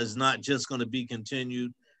is not just going to be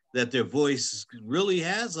continued, that their voice really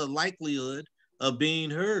has a likelihood of being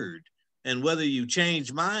heard. And whether you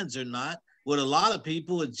change minds or not, with a lot of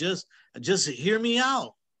people, it's just hear me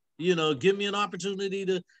out. Give me an opportunity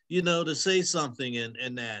to, to say something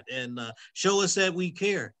and show us that we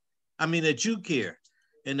care. I mean, that you care.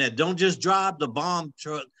 And that don't just drive the bomb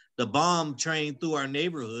train through our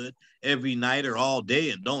neighborhood every night or all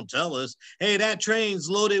day, and don't tell us, hey, that train's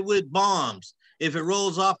loaded with bombs. If it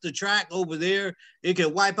rolls off the track over there, it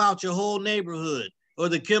can wipe out your whole neighborhood, or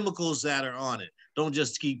the chemicals that are on it. Don't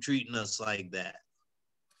just keep treating us like that.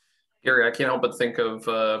 Gary, I can't help but think of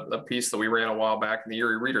a piece that we ran a while back in the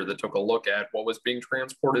Erie Reader that took a look at what was being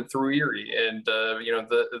transported through Erie, and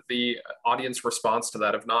the audience response to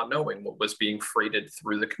that of not knowing what was being freighted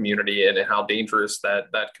through the community and how dangerous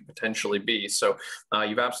that could potentially be. So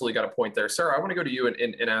you've absolutely got a point there, Sarah. I want to go to you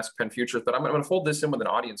and ask PennFuture, but I'm going to fold this in with an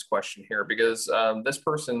audience question here because this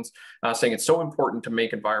person's saying it's so important to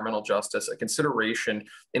make environmental justice a consideration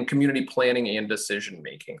in community planning and decision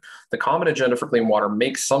making. The Common Agenda for Clean Water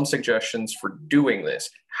makes some suggestions for doing this.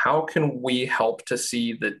 How can we help to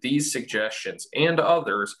see that these suggestions and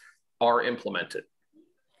others are implemented?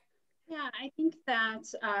 Yeah, I think that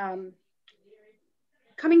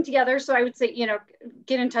coming together, so I would say,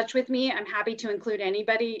 get in touch with me. I'm happy to include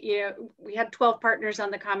anybody. We had 12 partners on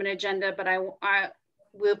the Common Agenda, but I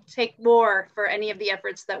will take more for any of the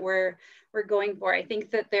efforts that we're going for. I think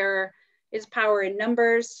that there is power in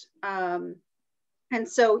numbers. And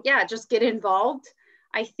so, yeah, just get involved.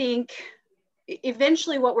 I think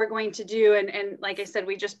eventually what we're going to do, and like I said,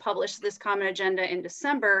 we just published this Common Agenda in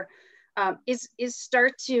December, is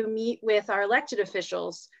start to meet with our elected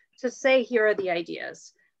officials to say, here are the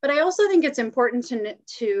ideas. But I also think it's important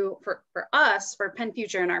for us, for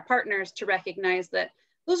PennFuture and our partners, to recognize that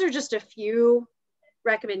those are just a few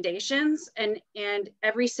recommendations, and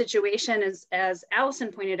every situation, as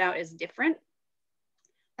Allison pointed out, is different.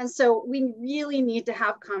 And so we really need to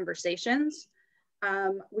have conversations.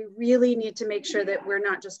 We really need to make sure that we're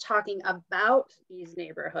not just talking about these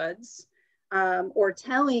neighborhoods or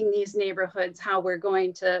telling these neighborhoods how we're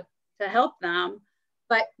going to help them,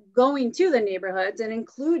 but going to the neighborhoods and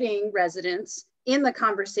including residents in the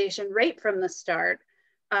conversation right from the start,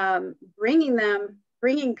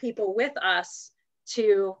 bringing people with us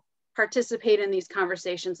to participate in these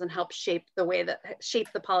conversations and help shape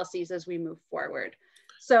the policies as we move forward.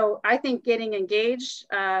 So I think getting engaged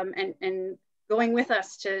and going with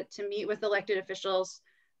us to meet with elected officials,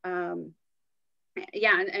 and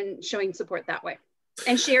showing support that way,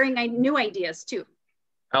 and sharing new ideas too.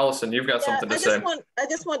 Allison, you've got something to say. I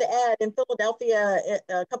just want to add, in Philadelphia,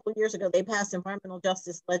 a couple of years ago, they passed environmental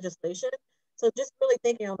justice legislation. So just really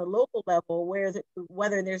thinking on the local level,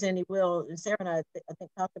 whether there's any will, and Sarah and I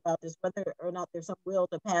think talked about this, whether or not there's some will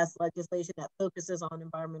to pass legislation that focuses on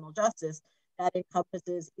environmental justice, that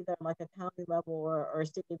encompasses either like a county level or a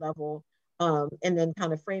city level, and then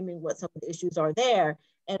kind of framing what some of the issues are there.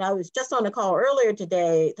 And I was just on a call earlier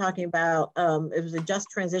today talking about, it was a Just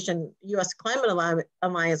Transition U.S. Climate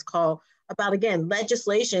Alliance call about, again,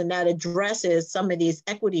 legislation that addresses some of these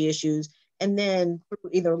equity issues, and then through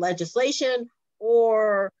either legislation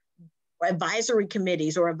or advisory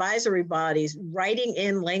committees or advisory bodies writing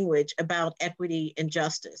in language about equity and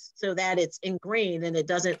justice so that it's ingrained and it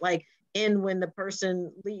doesn't like end when the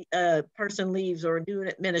person leaves or new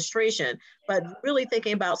administration, but really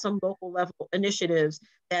thinking about some local level initiatives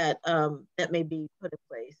that may be put in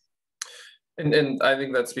place. And I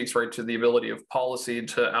think that speaks right to the ability of policy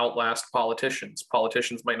to outlast politicians.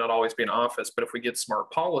 Politicians might not always be in office, but if we get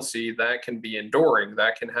smart policy, that can be enduring.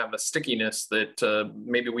 That can have a stickiness that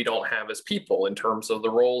maybe we don't have as people in terms of the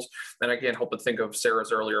roles. And I can't help but think of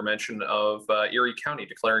Sarah's earlier mention of Erie County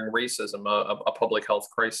declaring racism a public health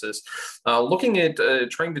crisis. Looking at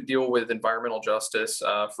trying to deal with environmental justice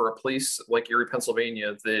for a place like Erie,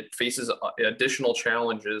 Pennsylvania, that faces additional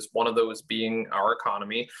challenges, one of those being our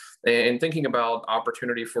economy, and thinking about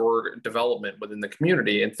opportunity for development within the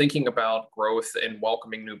community and thinking about growth and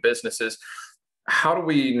welcoming new businesses. How do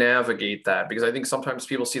we navigate that? Because I think sometimes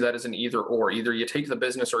people see that as an either or. Either you take the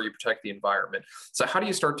business or you protect the environment. So how do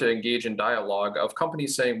you start to engage in dialogue of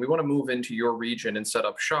companies saying, we want to move into your region and set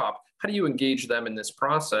up shop? How do you engage them in this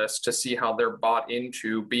process to see how they're bought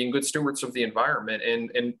into being good stewards of the environment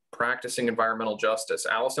and practicing environmental justice?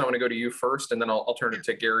 Allison, I want to go to you first, and then I'll turn it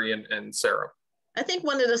to Gary and Sarah. I think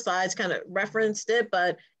one of the slides kind of referenced it,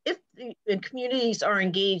 but if the communities are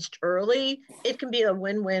engaged early, it can be a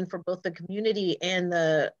win-win for both the community and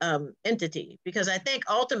the entity, because I think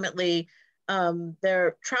ultimately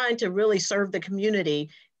they're trying to really serve the community,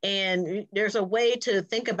 and there's a way to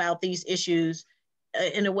think about these issues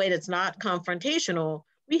in a way that's not confrontational.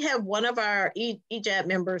 We have one of our EJAP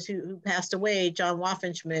members who passed away, John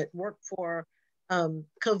Waffenschmidt, worked for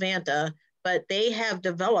Covanta, but they have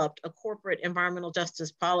developed a corporate environmental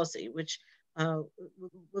justice policy, which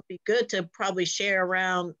would be good to probably share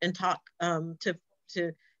around and talk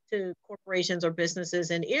to corporations or businesses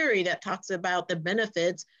in Erie, that talks about the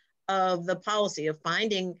benefits of the policy of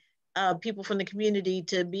finding people from the community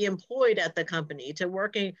to be employed at the company, to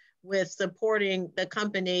working with supporting the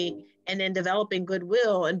company and then developing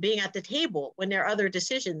goodwill and being at the table when there are other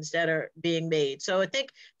decisions that are being made. So I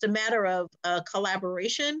think it's a matter of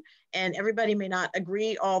collaboration, and everybody may not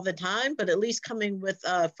agree all the time, but at least coming with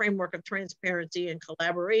a framework of transparency and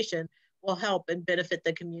collaboration will help and benefit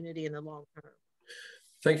the community in the long term.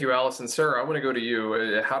 Thank you, Allison. Sarah, I want to go to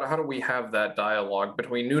you. How do we have that dialogue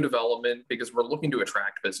between new development, because we're looking to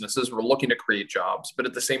attract businesses, we're looking to create jobs, but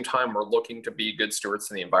at the same time, we're looking to be good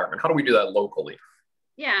stewards in the environment. How do we do that locally?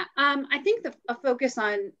 Yeah, I think a focus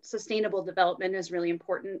on sustainable development is really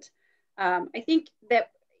important. I think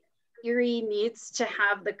that Erie needs to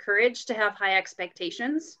have the courage to have high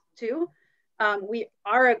expectations too. We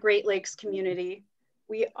are a Great Lakes community.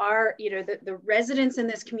 We are, the residents in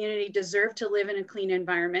this community deserve to live in a clean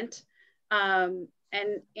environment. And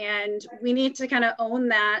we need to kind of own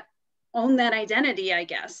that identity, I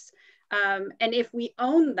guess. And if we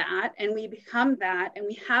own that and we become that and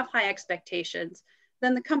we have high expectations,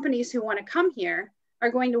 then the companies who want to come here are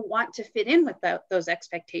going to want to fit in with those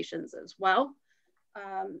expectations as well.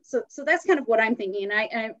 So that's kind of what I'm thinking.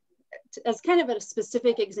 And as kind of a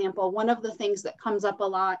specific example, one of the things that comes up a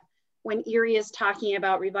lot when Erie is talking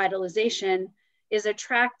about revitalization is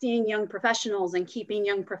attracting young professionals and keeping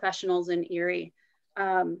young professionals in Erie.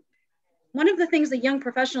 One of the things that young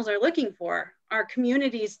professionals are looking for are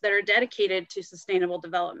communities that are dedicated to sustainable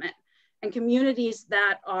development and communities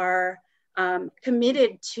that are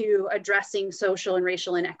committed to addressing social and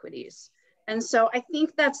racial inequities. And so I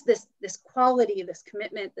think that's this quality, this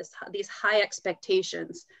commitment, these high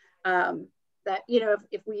expectations that,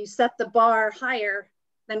 if we set the bar higher,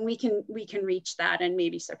 then we can reach that and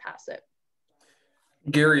maybe surpass it.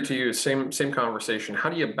 Gary, to you, same conversation. How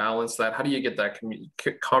do you balance that? How do you get that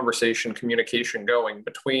communication going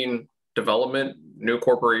between development, new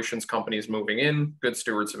corporations, companies moving in, good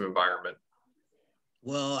stewards of environment?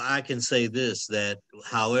 Well, I can say this, that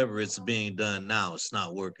however it's being done now, it's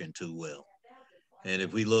not working too well. And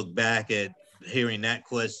if we look back at hearing that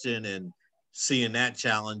question and seeing that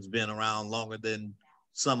challenge been around longer than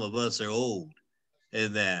some of us are old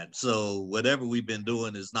in that. So whatever we've been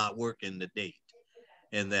doing is not working to date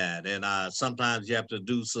in that. And sometimes you have to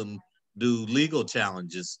do legal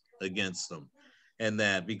challenges against them and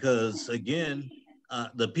that, because again,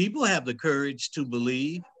 the people have the courage to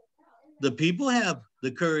believe. The people have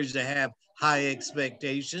the courage to have high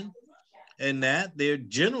expectation, and that they're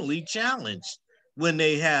generally challenged when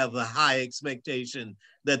they have a high expectation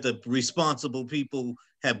that the responsible people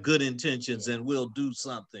have good intentions and will do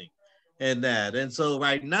something and that. And so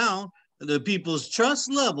right now, the people's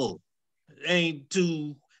trust level ain't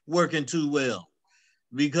working too well,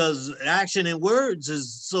 because action and words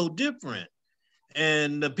is so different.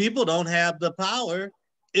 And the people don't have the power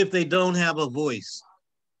if they don't have a voice.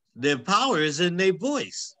 Their power is in their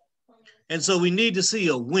voice. And so we need to see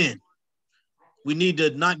a win. We need to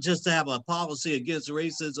not just to have a policy against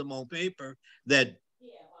racism on paper that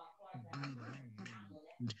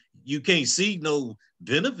you can't see no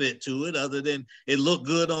benefit to it other than it looked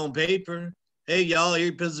good on paper. Hey, y'all, here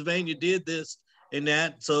in Pennsylvania did this and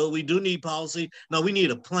that. So we do need policy. No, we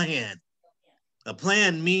need a plan. A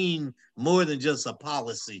plan means more than just a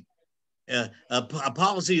policy. A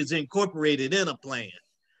policy is incorporated in a plan.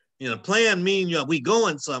 Plan means we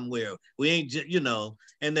going somewhere. We ain't,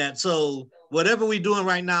 and that. So whatever we're doing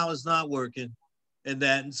right now is not working, and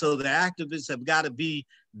that. And so the activists have got to be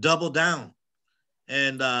double down,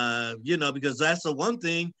 and because that's the one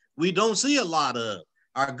thing we don't see a lot of.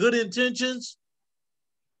 Our good intentions,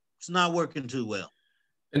 it's not working too well.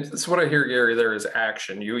 And so what I hear, Gary, there is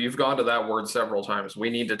action. You've gone to that word several times.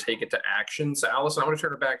 We need to take it to action. So Allison, I want to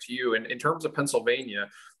turn it back to you. And in terms of Pennsylvania,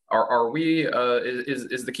 are we,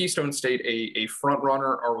 is the Keystone State a front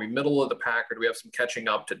runner? Are we middle of the pack, or do we have some catching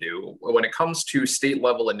up to do? When it comes to state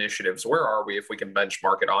level initiatives, where are we if we can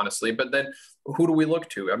benchmark it honestly? But then who do we look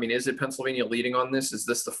to? I mean, is it Pennsylvania leading on this? Is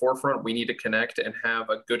this the forefront? We need to connect and have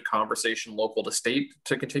a good conversation local to state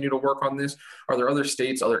to continue to work on this. Are there other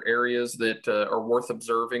states, other areas that are worth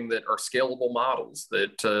observing that are scalable models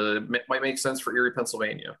that might make sense for Erie,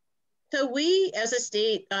 Pennsylvania? So we as a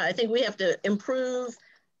state, I think we have to improve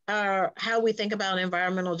how we think about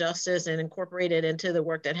environmental justice and incorporate it into the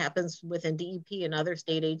work that happens within DEP and other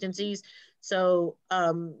state agencies. So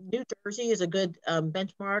New Jersey is a good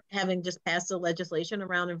benchmark, having just passed the legislation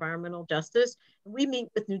around environmental justice. We meet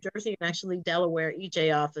with New Jersey and actually Delaware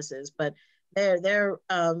EJ offices, but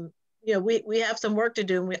we have some work to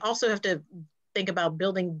do, and we also have to think about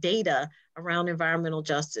building data around environmental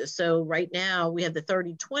justice. So right now we have the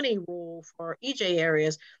 30-20 rule for EJ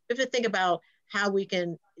areas. We have to think about how we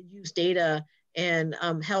can use data and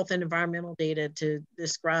health and environmental data to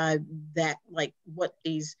describe that, like what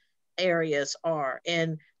these areas are.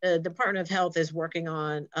 And the Department of Health is working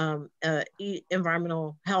on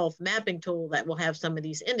environmental health mapping tool that will have some of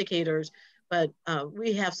these indicators, but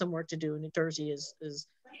we have some work to do. New Jersey is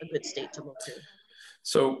a good state to look to.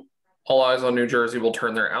 So all eyes on New Jersey will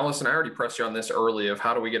turn there. Allison, I already pressed you on this early of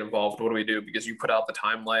how do we get involved? What do we do? Because you put out the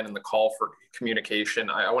timeline and the call for communication.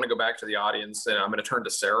 I want to go back to the audience, and I'm going to turn to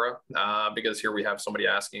Sarah because here we have somebody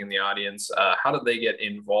asking in the audience, how do they get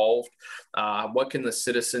involved? What can the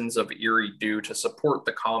citizens of Erie do to support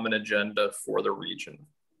the common agenda for the region?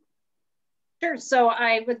 Sure. So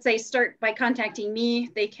I would say start by contacting me.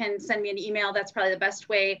 They can send me an email. That's probably the best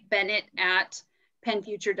way.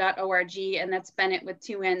 Bennett@PennFuture.org, and that's Bennett with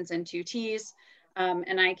 2 N's and 2 T's.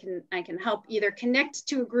 And I can help either connect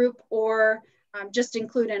to a group or just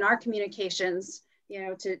include in our communications,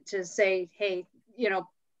 to say, hey,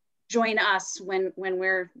 join us when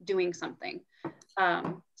we're doing something.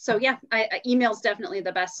 So yeah, email is definitely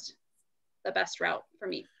the best route for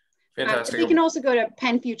me. Fantastic. You can also go to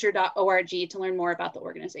PennFuture.org to learn more about the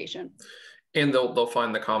organization. And they'll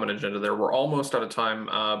find the common agenda there. We're almost out of time.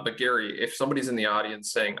 But Gary, if somebody's in the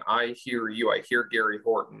audience saying, I hear you, I hear Gary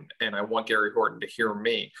Horton, and I want Gary Horton to hear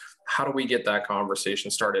me, how do we get that conversation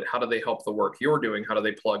started? How do they help the work you're doing? How do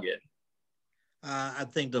they plug in? I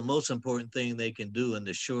think the most important thing they can do in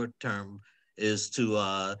the short term is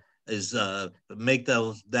to make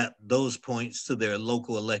those points to their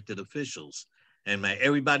local elected officials. And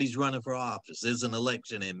everybody's running for office. There's an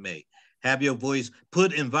election in May. Have your voice,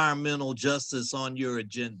 put environmental justice on your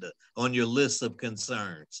agenda, on your list of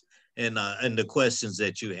concerns and the questions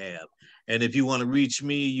that you have. And if you want to reach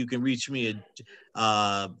me, you can reach me at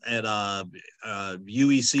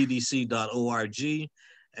uecdc.org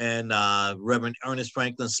and Reverend Ernest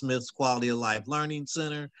Franklin Smith's Quality of Life Learning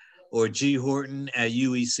Center,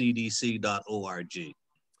 orghorton@uecdc.org.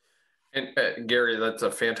 And Gary, that's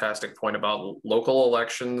a fantastic point about local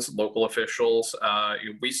elections, local officials.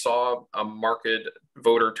 We saw a marked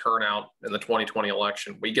voter turnout in the 2020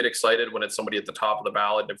 election. We get excited when it's somebody at the top of the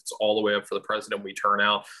ballot. If it's all the way up for the president, we turn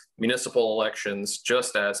out. Municipal elections,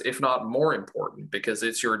 just as, if not more important, because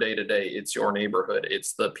it's your day-to-day, it's your neighborhood,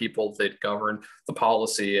 it's the people that govern the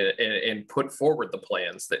policy and put forward the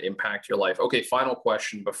plans that impact your life. Okay, final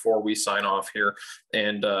question before we sign off here.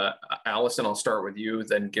 And Allison, I'll start with you.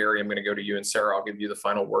 Then Gary, I'm going to go to you, and Sarah, I'll give you the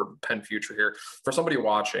final word. PennFuture here. For somebody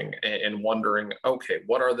watching and wondering, okay,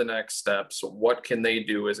 what are the next steps? What can they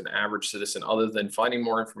do as an average citizen other than finding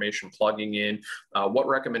more information, plugging in? What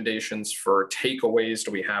recommendations for takeaways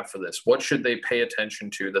do we have for this? What should they pay attention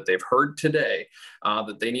to that they've heard today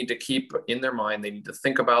that they need to keep in their mind, they need to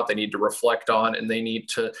think about, they need to reflect on, and they need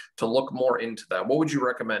to look more into that? What would you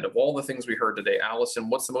recommend of all the things we heard today? Allison,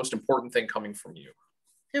 what's the most important thing coming from you?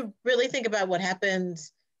 To really think about what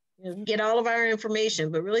happens, get all of our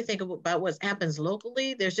information, but really think about what happens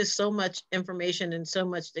locally. There's just so much information and so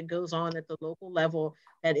much that goes on at the local level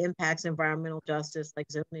that impacts environmental justice, like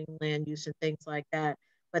zoning, land use, and things like that.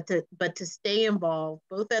 But to stay involved,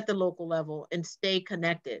 both at the local level, and stay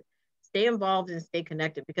connected. Stay involved and stay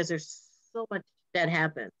connected, because there's so much that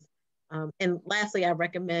happens. And lastly, I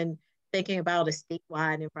recommend thinking about a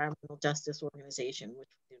statewide environmental justice organization, which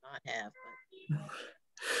we do not have. But...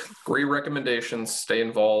 Great recommendations. Stay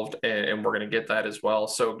involved, and we're going to get that as well.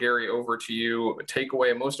 So Gary, over to you.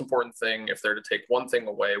 Takeaway, most important thing, if they're to take one thing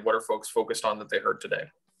away, what are folks focused on that they heard today?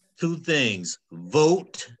 2 things: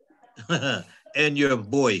 vote and your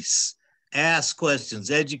voice. Ask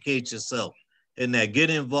questions, educate yourself in that,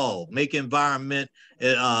 get involved, make environment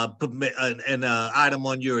an item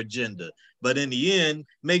on your agenda. But in the end,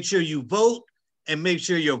 make sure you vote and make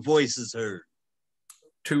sure your voice is heard.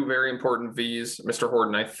 2 very important V's. Mr.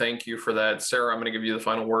 Horton, I thank you for that. Sarah, I'm going to give you the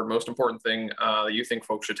final word. Most important thing that you think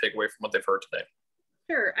folks should take away from what they've heard today?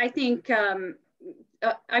 Sure. I think I'm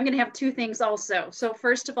going to have 2 things also. So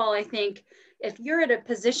first of all, I think if you're at a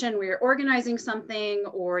position where you're organizing something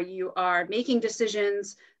or you are making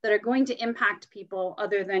decisions that are going to impact people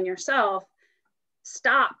other than yourself,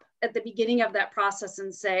 stop at the beginning of that process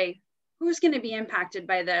and say, who's going to be impacted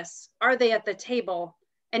by this? Are they at the table?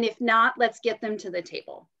 And if not, let's get them to the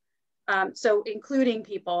table. So including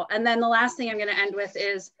people. And then the last thing I'm going to end with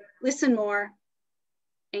is listen more,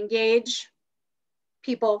 engage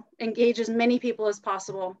people, engage as many people as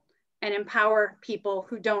possible, and empower people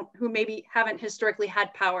who maybe haven't historically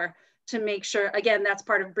had power, to make sure, again, that's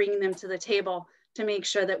part of bringing them to the table, to make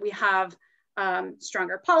sure that we have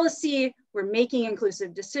stronger policy, we're making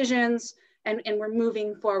inclusive decisions, and we're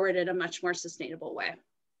moving forward in a much more sustainable way.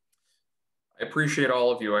 I appreciate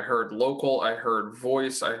all of you. I heard local, I heard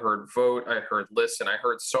voice, I heard vote, I heard listen, I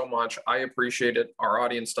heard so much. I appreciate it. Our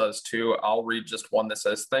audience does too. I'll read just one that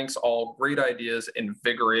says, thanks all, great ideas,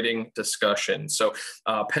 invigorating discussion. So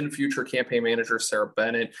PennFuture campaign manager, Sarah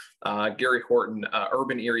Bennett, Gary Horton,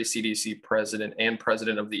 Urban Erie CDC President and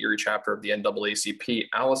President of the Erie chapter of the NAACP,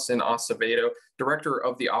 Allison Acevedo, Director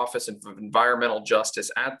of the Office of Environmental Justice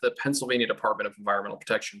at the Pennsylvania Department of Environmental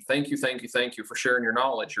Protection. Thank you, thank you, thank you for sharing your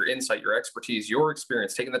knowledge, your insight, your expertise, your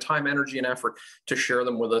experience, taking the time, energy, and effort to share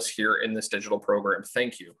them with us here in this digital program.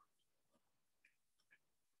 Thank you.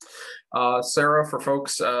 Sarah, for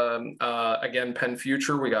folks, again,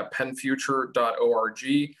 PennFuture, we got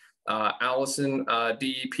PennFuture.org. Allison,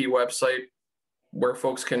 DEP website, where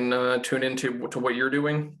folks can tune into what you're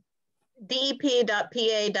doing?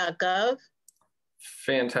 dep.pa.gov.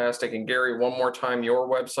 Fantastic. And Gary, one more time, your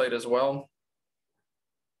website as well.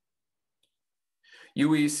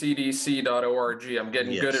 uecdc.org. I'm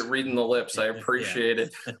getting good at reading the lips. I appreciate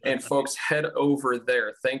it. And folks, head over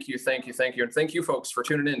there. Thank you, thank you, thank you. And thank you, folks, for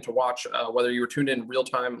tuning in to watch, whether you were tuned in real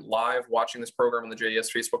time live watching this program on the JES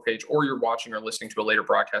Facebook page, or you're watching or listening to a later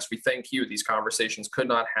broadcast. We thank you. These conversations could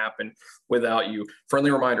not happen without you.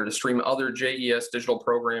 Friendly reminder to stream other JES digital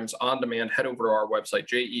programs on demand. Head over to our website,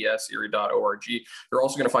 jeserie.org. You're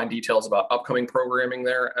also going to find details about upcoming programming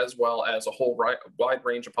there, as well as a whole wide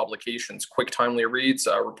range of publications, quick, timely reads,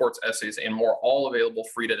 reports, essays, and more, all available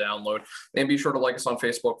free to download. And be sure to like us on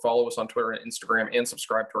Facebook, follow us on Twitter and Instagram, and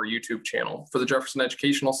subscribe to our YouTube channel. For the Jefferson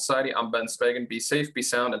Educational Society, I'm Ben Spagan. Be safe, be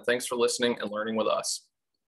sound, and thanks for listening and learning with us.